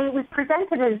 And the way it was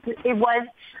presented it was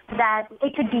that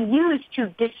it could be used to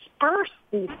disperse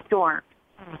these storms.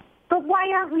 But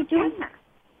why aren't we doing that?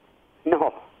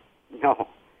 No.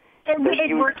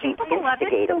 We're capable of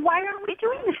it, so why aren't we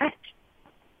doing that?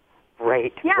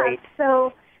 Right, yeah, right.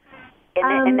 So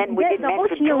and then we the whole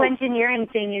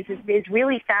geoengineering thing is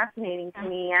really fascinating to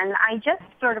me. And I just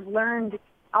sort of learned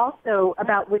also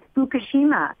about with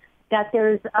Fukushima that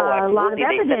there's a lot of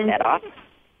evidence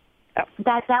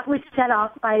that was set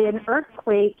off by an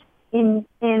earthquake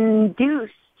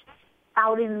induced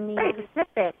out in the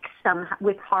Pacific somehow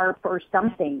with HARP or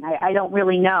something. I don't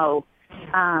really know.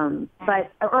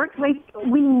 But earthquakes,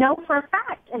 we know for a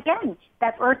fact, again,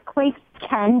 that earthquakes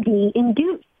can be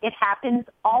induced. It happens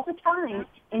all the time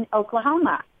in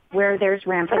Oklahoma where there's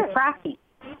rampant fracking.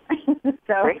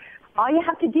 So all you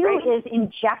have to do is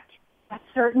inject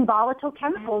certain volatile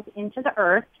chemicals into the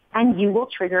earth and you will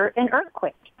trigger an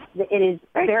earthquake. It is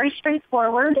very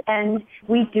straightforward and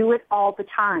we do it all the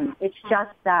time. It's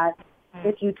just that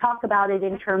if you talk about it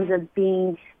in terms of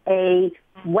being a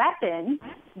weapon,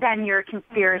 then you're a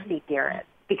conspiracy theorist.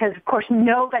 Because, of course,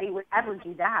 nobody would ever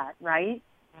do that, right?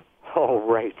 Oh,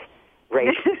 right.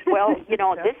 Right. Well,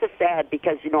 this is sad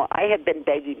because, I have been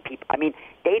begging people. I mean,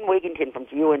 Dane Wigington from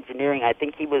Geoengineering, I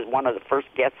think he was one of the first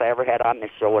guests I ever had on this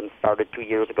show and started 2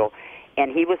 years ago.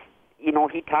 And he was,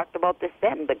 he talked about this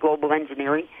then, the global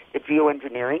engineering, the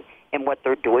geoengineering, and what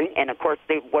they're doing. And, of course,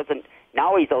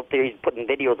 now he's out there, he's putting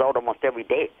videos out almost every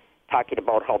day talking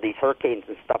about how these hurricanes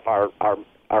and stuff are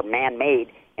man-made,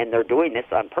 and they're doing this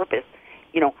on purpose.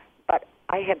 But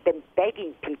I have been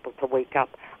begging people to wake up.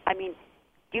 I mean,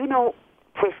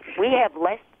 Chris, we have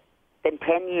less than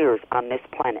 10 years on this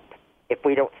planet if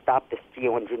we don't stop this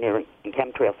geoengineering and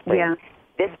chemtrail spraying. Yeah.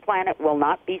 This planet will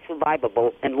not be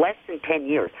survivable in less than 10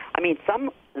 years. I mean,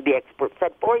 some of the experts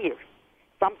said 4 years.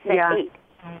 Some said 8.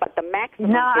 But the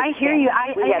maximum. No, I hear you.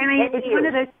 It's years. one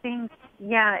of those things.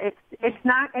 Yeah, it's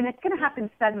not, and it's going to happen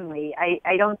suddenly.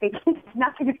 I don't think it's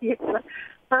not going to be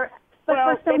for so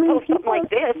many people. Something like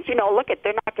this, look at,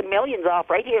 they're knocking millions off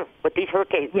right here with these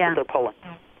hurricanes that they're pulling.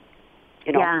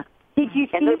 Yeah. Did you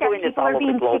see that people are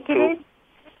being ticketed? Too.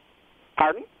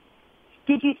 Pardon?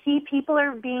 Did you see people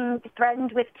are being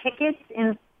threatened with tickets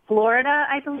in Florida?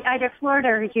 I believe either Florida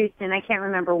or Houston. I can't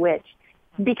remember which,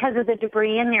 because of the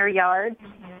debris in their yards.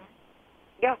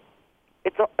 Yeah.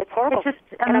 It's horrible. It's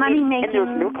just money-making. And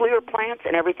there's nuclear plants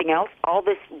and everything else, all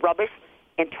this rubbish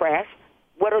and trash.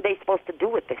 What are they supposed to do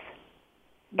with this?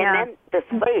 Yeah. And then the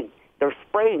spraying. They're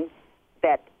spraying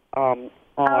that, I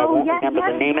won't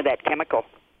remember the name of that chemical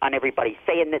on everybody,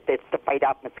 saying that it's to fight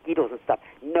off mosquitoes and stuff.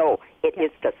 No, it is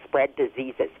to spread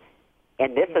diseases.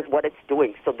 And this is what it's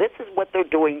doing. So this is what they're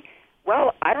doing.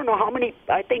 Well, I don't know how many,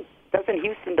 I think,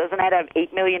 Houston, doesn't that have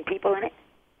 8 million people in it?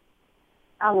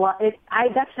 A lot.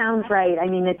 That sounds right. I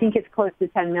mean, I think it's close to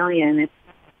 10 million.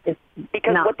 It's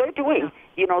because what they're doing,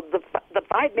 the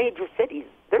 5 major cities,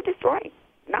 they're destroying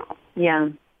now. Yeah.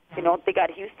 They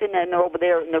got Houston, and they're over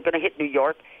there, and they're going to hit New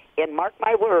York. And mark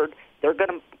my word, they're going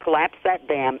to collapse that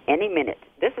dam any minute.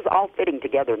 This is all fitting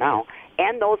together now.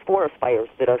 And those forest fires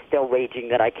that are still raging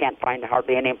that I can't find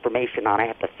hardly any information on. I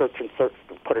have to search to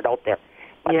put it out there.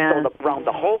 But so around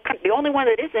the whole country, the only one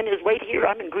that isn't is right here.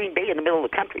 I'm in Green Bay in the middle of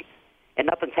the country. And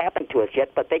nothing's happened to us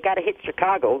yet, but they got to hit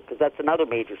Chicago because that's another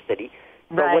major city.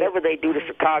 So whatever they do to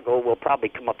Chicago will probably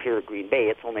come up here to Green Bay.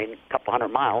 It's only a couple hundred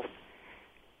miles.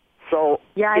 So,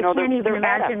 I can't even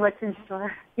imagine what's in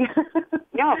store.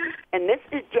 No, and this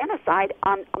is genocide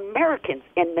on Americans,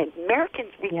 and the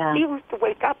Americans refuse to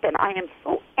wake up, and I am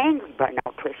so angry right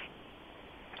now, Trish.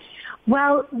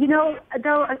 Well,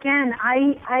 though, again,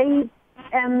 I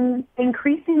am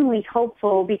increasingly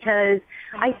hopeful because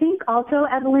I think also,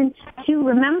 Evelyn, to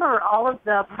remember all of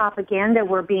the propaganda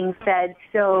we're being fed.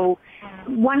 So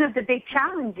one of the big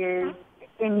challenges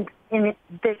in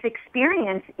this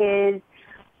experience is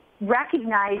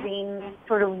recognizing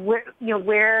sort of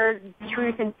where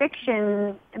truth and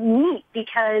fiction meet,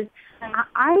 because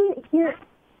I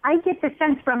get the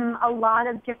sense from a lot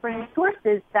of different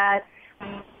sources that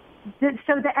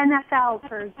so the NFL,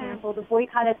 for example, the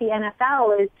boycott at the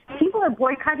NFL is people are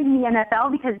boycotting the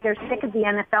NFL because they're sick of the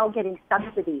NFL getting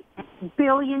subsidies,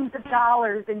 billions of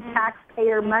dollars in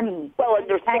taxpayer money. Well, and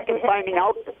they're sick of finding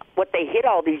out what they hid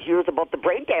all these years about the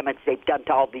brain damage they've done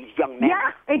to all these young men.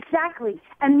 Yeah, exactly.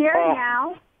 And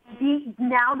now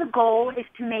the goal is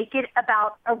to make it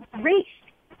about a race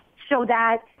so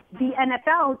that the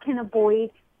NFL can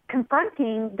avoid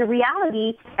confronting the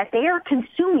reality that they are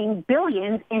consuming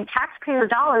billions in taxpayer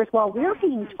dollars while we're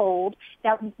being told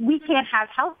that we can't have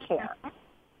health care.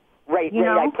 Right.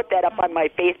 I put that up on my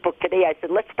Facebook today. I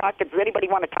said, let's talk. Does anybody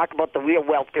want to talk about the real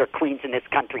welfare queens in this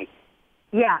country?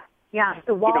 Yeah.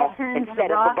 The Waltons, the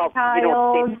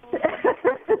Rothschilds.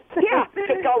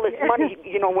 Take all this money,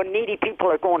 when needy people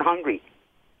are going hungry,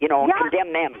 and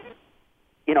condemn them.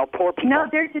 Poor people. No,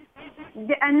 they're just,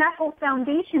 and that whole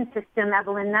foundation system,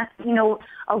 Evelyn, that's,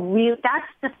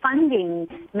 that's the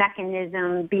funding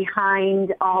mechanism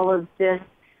behind all of this,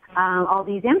 all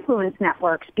these influence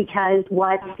networks, because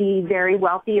what the very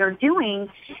wealthy are doing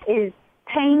is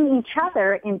paying each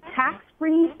other in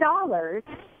tax-free dollars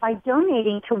by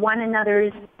donating to one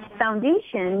another's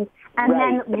foundations and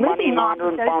then living off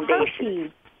of those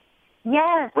proceeds.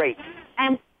 Yes. Right.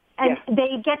 And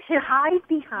they get to hide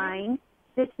behind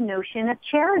this notion of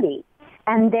charity.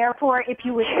 And therefore, if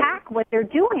you attack what they're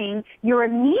doing, you're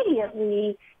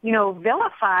immediately,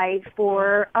 vilified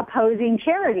for opposing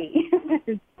charity,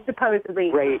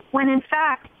 supposedly. Right. When in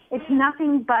fact, it's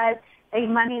nothing but a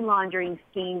money laundering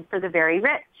scheme for the very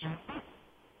rich.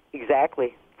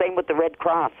 Exactly. Same with the Red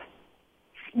Cross.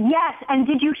 Yes, and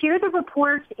did you hear the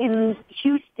reports in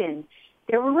Houston?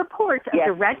 There were reports of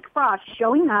the Red Cross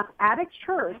showing up at a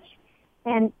church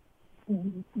and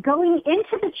going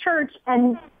into the church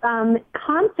and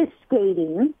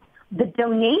confiscating the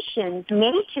donations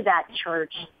made to that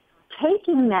church,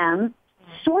 taking them,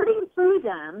 sorting through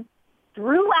them,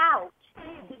 threw out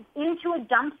into a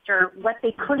dumpster what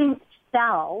they couldn't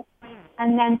sell,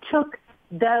 and then took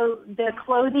the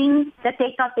clothing that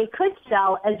they thought they could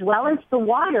sell, as well as the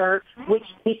water, which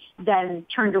they then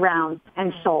turned around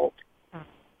and sold.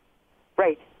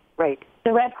 Right.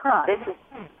 The Red Cross.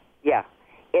 Yeah.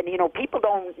 And, people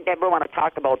don't ever want to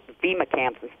talk about the FEMA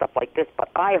camps and stuff like this, but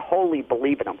I wholly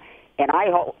believe in them. And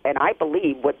I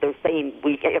believe what they're saying.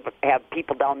 We have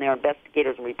people down there,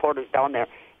 investigators and reporters down there,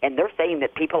 and they're saying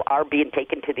that people are being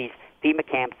taken to these FEMA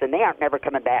camps, and they aren't never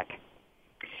coming back.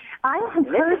 I have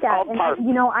heard that, and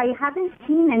I haven't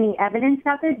seen any evidence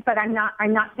of it, but I'm not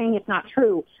saying it's not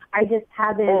true. I just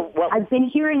haven't. Well, I've been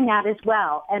hearing that as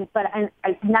well, but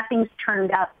nothing's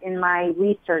turned up in my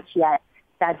research yet.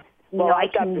 That's I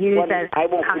can use as I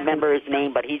won't remember his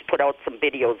name, but he's put out some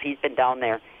videos. He's been down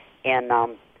there, and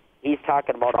he's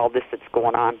talking about all this that's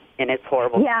going on, and it's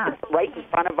horrible. Yeah. It's right in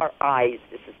front of our eyes.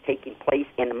 This is taking place,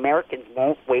 and Americans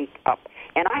won't wake up.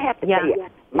 And I have to tell you,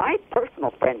 my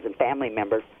personal friends and family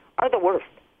members are the worst.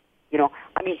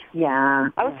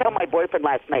 I was telling my boyfriend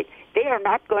last night, they are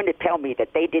not going to tell me that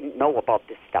they didn't know about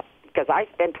this stuff, because I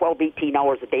spend 12, 18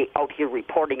 hours a day out here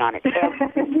reporting on it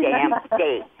every damn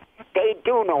day. They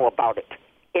do know about it.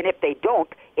 And if they don't,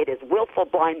 it is willful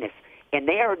blindness. And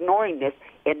they are ignoring this,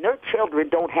 and their children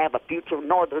don't have a future,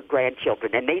 nor their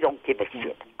grandchildren, and they don't give a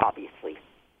shit, obviously.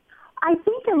 I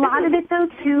think a lot of it, though,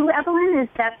 too, Evelyn, is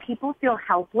that people feel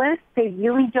helpless. They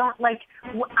really don't,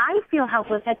 I feel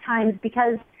helpless at times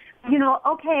because,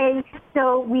 okay,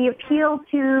 so we appeal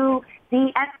to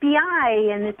the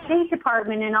FBI and the State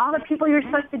Department and all the people you're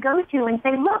supposed to go to and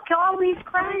say, look, all these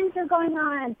crimes are going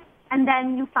on. And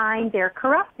then you find they're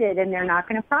corrupted and they're not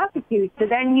going to prosecute. So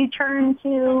then you turn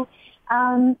to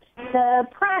the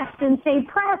press and say,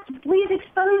 press, please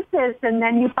expose this. And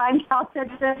then you find out that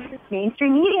the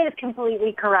mainstream media is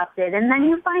completely corrupted. And then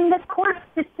you find the court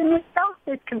system itself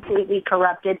is completely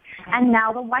corrupted. And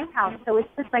now the White House. So it's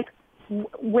just like,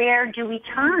 where do we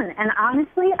turn? And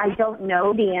honestly, I don't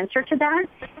know the answer to that,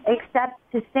 except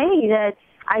to say that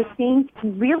I think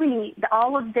really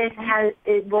all of this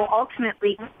will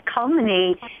ultimately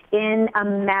culminate in a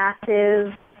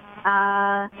massive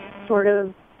sort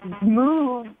of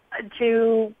move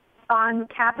on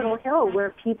Capitol Hill where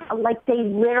people, they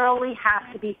literally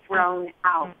have to be thrown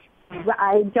out.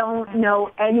 I don't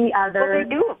know any other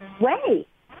way.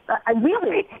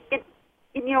 Really.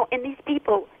 And these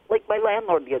people, like my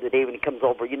landlord the other day when he comes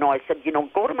over, I said,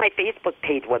 go to my Facebook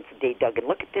page once a day, Doug, and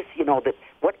look at this,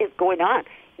 what is going on.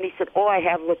 And he said, I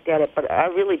have looked at it, but I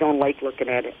really don't like looking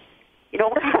at it.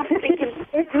 I'm thinking,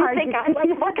 you think I like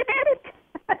looking at it?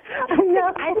 I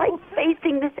know. I like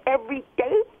facing this every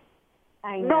day.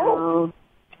 I know. No.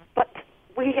 But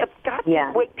we have got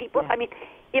to wake people. I mean,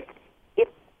 if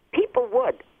people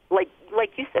would, like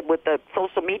you said with the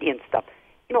social media and stuff,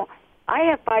 I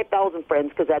have 5,000 friends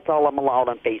because that's all I'm allowed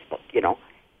on Facebook,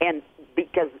 and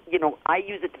because, I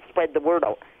use it to spread the word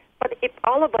out. But if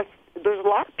all of us, there's a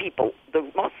lot of people,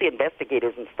 mostly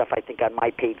investigators and stuff, I think, on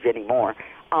my page anymore,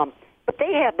 but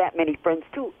they have that many friends,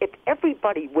 too. If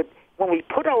everybody would, when we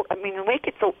put out, we make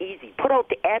it so easy, put out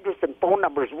the address and phone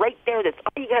numbers right there. That's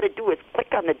all you got to do is click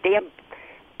on the damn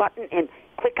button and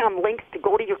click on links to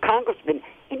go to your congressman.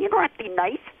 And you don't have to be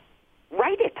nice.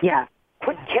 Write it. Yeah.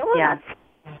 Quit killing us.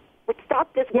 Let's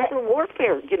stop this weather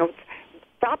warfare.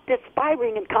 Stop this spy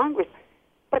ring in Congress.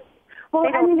 But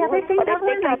they don't do it. But if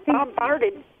they got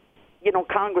bombarded,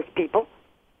 Congress people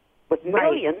with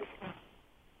millions,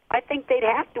 I think they'd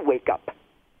have to wake up.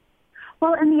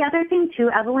 Well, and the other thing, too,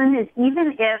 Evelyn, is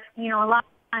even if, a lot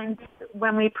of times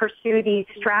when we pursue these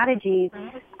strategies,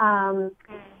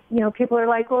 people are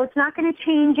like, well, it's not going to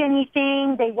change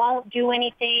anything. They won't do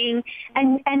anything.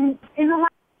 And in a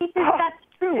lot of cases, that's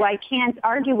true. I can't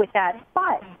argue with that.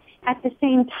 But at the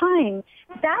same time,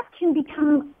 that can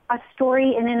become a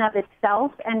story in and of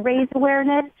itself and raise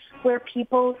awareness where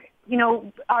people,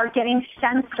 are getting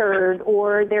censored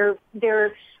or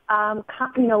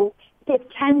if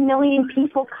 10 million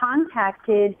people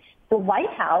contacted the White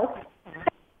House,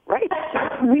 right?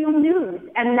 That's real news,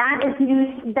 and that is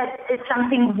news that is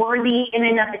something worthy in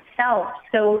and of itself.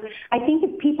 So I think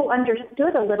if people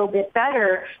understood a little bit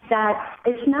better that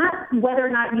it's not whether or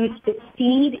not you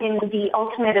succeed in the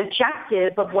ultimate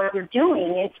objective of what you're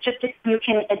doing, it's just if you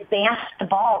can advance the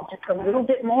ball just a little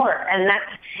bit more. And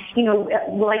that's,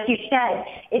 like you said,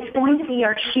 it's going to be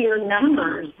our sheer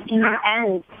numbers in the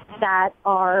end that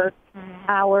are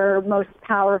our most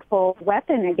powerful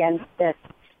weapon against this.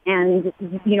 And,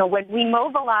 when we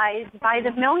mobilize by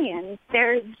the millions,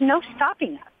 there's no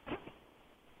stopping us.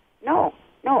 No.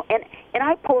 And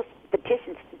I post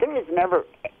petitions. There is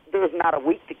not a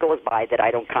week that goes by that I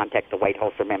don't contact the White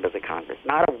House or members of Congress.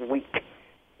 Not a week,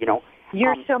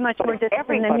 You're so much more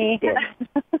disciplined than me.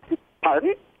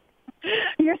 Pardon?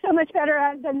 You're so much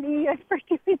better than me for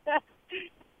doing that.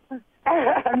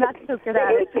 I'm not so good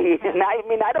at it. And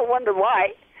I don't wonder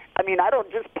why. I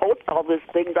don't just post all these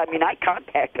things. I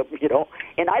contact them,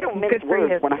 and I don't mince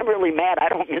words. When I'm really mad, I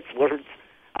don't mince words.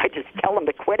 I just tell them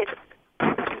to quit it.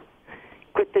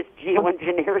 Quit this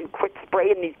geoengineering, quit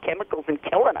spraying these chemicals and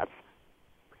killing us.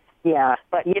 Yeah.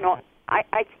 But,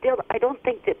 I don't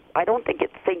think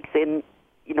it sinks in,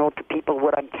 to people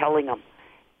what I'm telling them.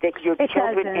 That your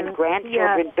children and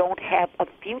grandchildren don't have a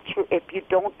future if you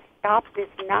don't stop this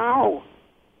now.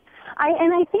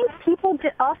 I think people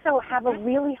also have a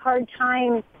really hard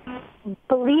time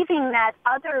believing that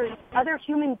other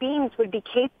human beings would be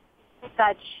capable of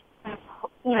such,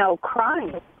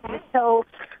 crimes. So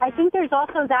I think there's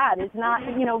also that. It's not,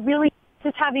 really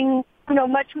just having,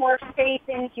 much more faith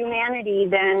in humanity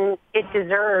than it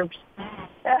deserves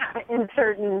in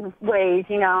certain ways,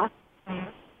 Yeah.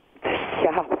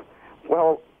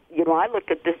 Well, I look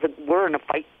at this and we're in a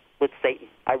fight with Satan.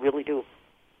 I really do.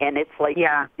 And it's like,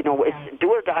 it's do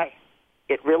or die.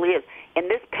 It really is. And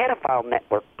this pedophile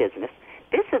network business,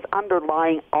 this is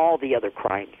underlying all the other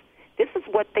crimes. This is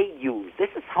what they use. This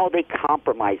is how they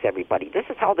compromise everybody. This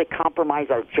is how they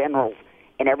compromise our generals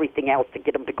and everything else to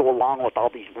get them to go along with all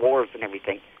these wars and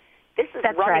everything. This is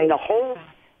running the whole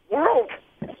world.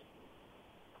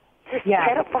 This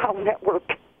pedophile network.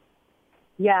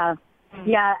 Yeah.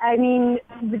 Yeah,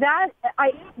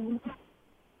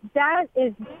 that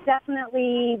is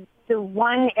definitely the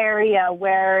one area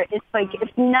where it's like if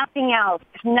nothing else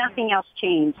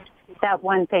changed, that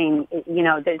one thing,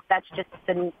 that's just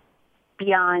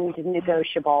beyond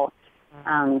negotiable.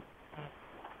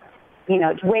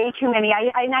 It's way too many.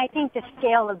 And I think the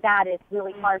scale of that is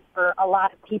really hard for a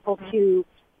lot of people to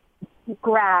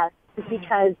grasp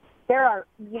because there are,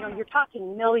 you're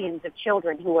talking millions of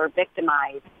children who are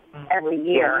victimized every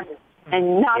year.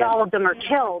 And not all of them are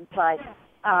killed, but,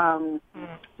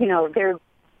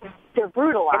 they're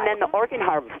brutalized. And then the organ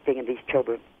harvesting of these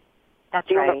children. That's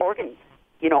right. The organs,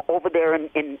 over there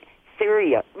in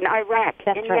Syria, in Iraq,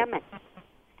 in Yemen.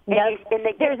 Yep. And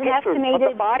they get pictures of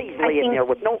the bodies laying there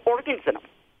with no organs in them.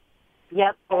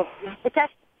 Yep. It's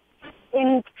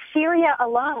in Syria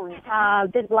alone,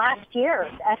 this last year,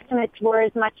 estimates were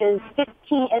as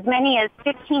many as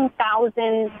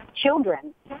 15,000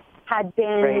 children had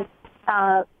been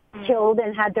killed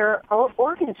and had their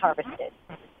organs harvested.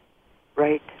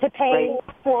 Right. To pay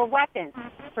for weapons,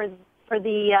 for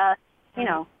the,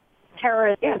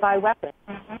 terrorists to buy weapons.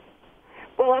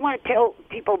 Well, I want to tell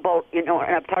people about, and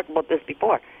I've talked about this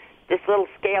before, this little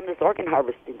scam, this organ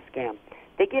harvesting scam.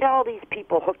 They get all these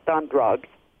people hooked on drugs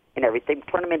and everything,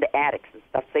 turn them into addicts and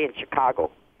stuff, say in Chicago,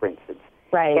 for instance.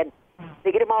 Right. And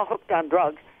they get them all hooked on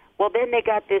drugs. Well, then they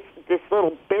got this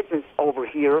little business over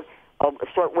here, a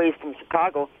short ways from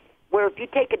Chicago, where if you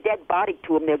take a dead body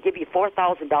to them, they'll give you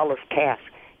 $4,000 cash.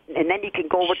 And then you can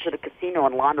go over to the casino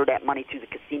and launder that money to the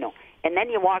casino. And then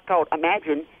you walk out.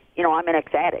 Imagine, I'm an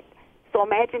ex-addict. So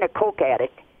imagine a coke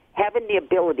addict having the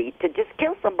ability to just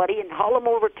kill somebody and haul them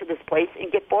over to this place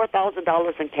and get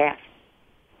 $4,000 in cash.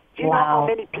 Do you know how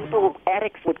many people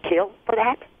addicts would kill for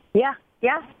that? Yeah.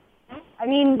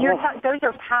 Those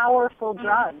are powerful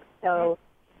drugs. So,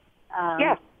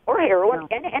 or heroin,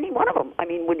 any one of them.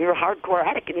 When you're a hardcore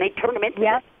addict and they turn them into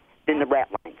this, in the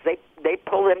Ratlines, they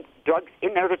pull them drugs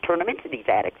in there to turn them into these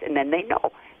addicts, and then they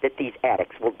know that these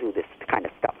addicts will do this kind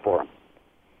of stuff for them.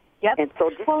 Yep. And so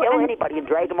just kill anybody and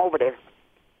drag them over there.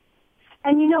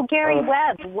 And Gary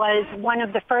Webb was one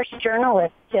of the first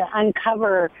journalists to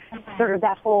uncover sort of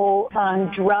that whole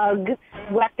drug,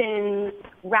 weapon,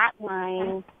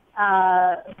 Ratline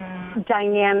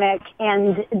dynamic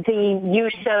and the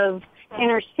use of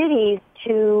inner cities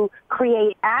to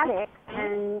create addicts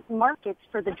and markets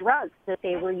for the drugs that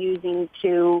they were using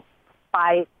to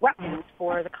buy weapons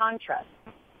for the Contras.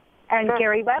 And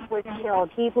Gary Webb was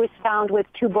killed. He was found with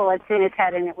 2 bullets in his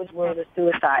head, and it was ruled a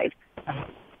suicide.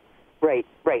 Right.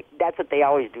 That's what they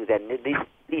always do then,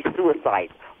 these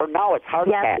suicides. Or now it's heart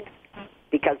attacks,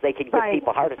 because they can give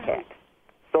people heart attacks.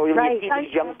 So you see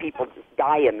these young people just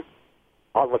dying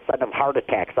all of a sudden of heart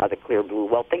attacks out of the clear blue.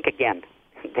 Well, think again.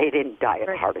 They didn't die of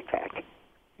a heart attack.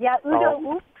 Yeah, Udo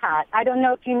Ulfpat. I don't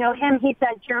know if you know him. He's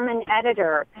that German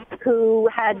editor who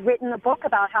had written a book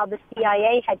about how the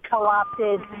CIA had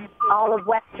co-opted all of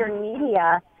Western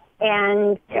media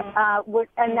and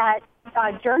that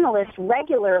journalists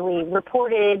regularly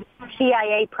reported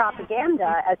CIA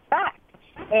propaganda as fact.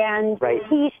 And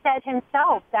he said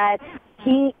himself that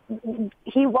he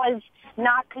was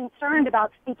not concerned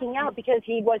about speaking out because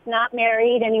he was not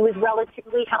married and he was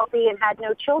relatively healthy and had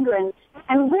no children.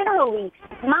 And literally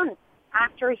months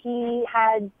after he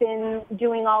had been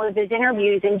doing all of his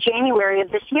interviews in January of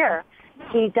this year,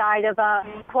 he died of a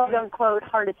quote-unquote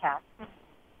heart attack.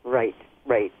 Right.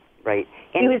 And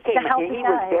he was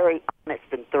very honest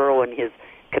and thorough in his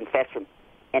confession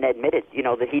and admitted,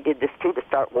 that he did this too to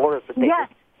start wars. That they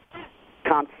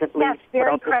constantly put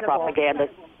out this propaganda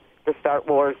to start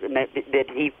wars, and that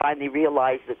he finally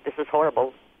realized that this is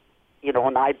horrible,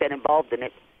 and I've been involved in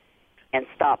it, and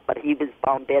stopped. But he was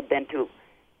found dead then too.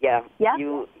 Yeah.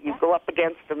 You go up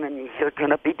against them, and you're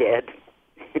going to be dead.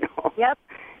 Yep.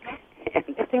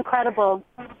 It's incredible.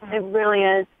 It really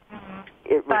is.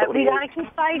 But we got to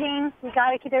keep fighting.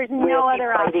 There's no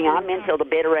other option. Fighting on until the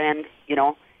bitter end.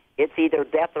 It's either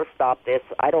death or stop this.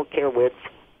 I don't care which.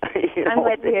 I'm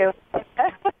with you.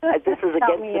 This is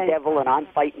against the devil, and I'm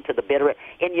fighting to the bitter end.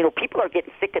 And, people are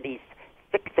getting sick of these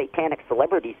sick satanic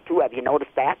celebrities, too. Have you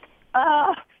noticed that?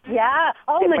 Yeah.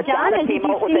 Oh, Madonna came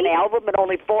out with an album and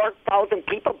only 4,000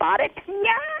 people bought it.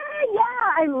 Yeah.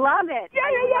 I love it.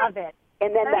 I love it.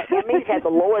 And then the Emmys had the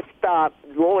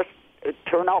lowest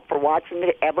turnout for watching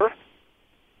it ever.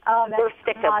 Oh, that's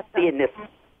They're sick of seeing this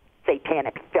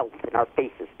satanic filth in our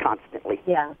faces constantly.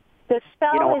 Yeah. The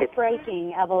spell is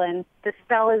breaking, Evelyn. The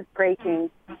spell is breaking.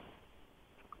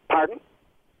 Pardon?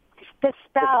 The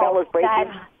spell is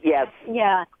breaking? Yes.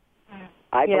 Yeah.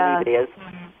 I believe it is.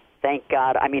 Thank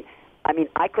God. I mean,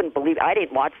 I couldn't believe it. I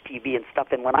didn't watch TV and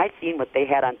stuff, and when I seen what they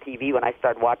had on TV when I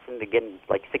started watching it again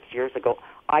like 6 years ago,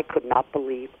 I could not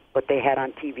believe what they had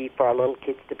on TV for our little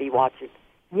kids to be watching.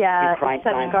 Yeah, it's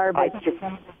such garbage.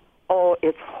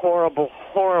 It's horrible.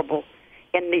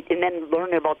 And then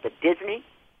learning about the Disney,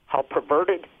 how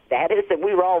perverted that is, and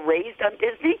we were all raised on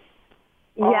Disney.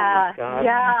 Yeah, oh my God.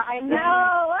 Yeah, I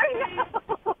know.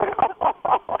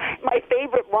 My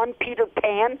favorite one, Peter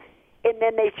Pan. And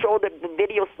then they show the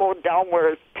video slowed down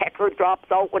where his pecker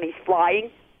drops out when he's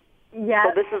flying. Yeah. So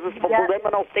this is the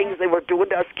subliminal things they were doing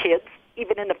to us kids,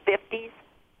 even in the 50s.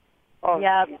 Oh,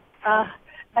 yeah.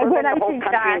 Turning the whole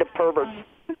country into perverts.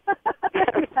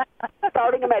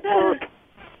 Starting them at birth.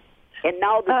 And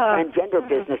now this transgender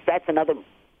business, that's another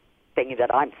thing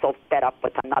that I'm so fed up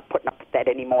with. I'm not putting up with that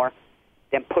anymore.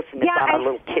 Them pushing it down our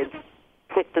little kids,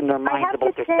 twisting their minds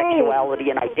about their sexuality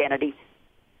and identity.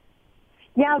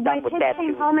 Yeah, my kids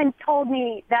came home and told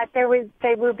me that they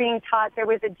were being taught there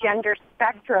was a gender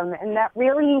spectrum, and that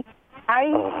really, I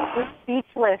was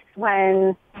speechless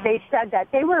when they said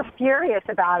that. They were furious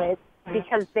about it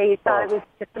because they thought it was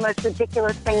just the most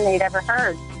ridiculous thing they'd ever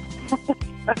heard.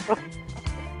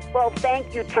 Well,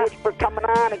 thank you, Trish, for coming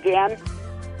on again.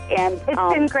 And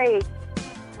it's been great.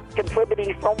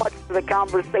 Contributing so much to the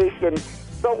conversation.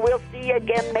 So we'll see you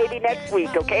again maybe next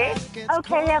week, okay?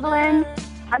 Okay, Evelyn.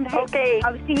 Okay.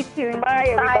 I'll see you soon. Bye,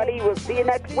 everybody. Bye. We'll see you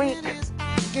next week.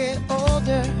 Get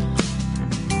older.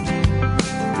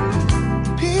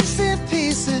 Piece in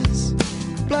pieces.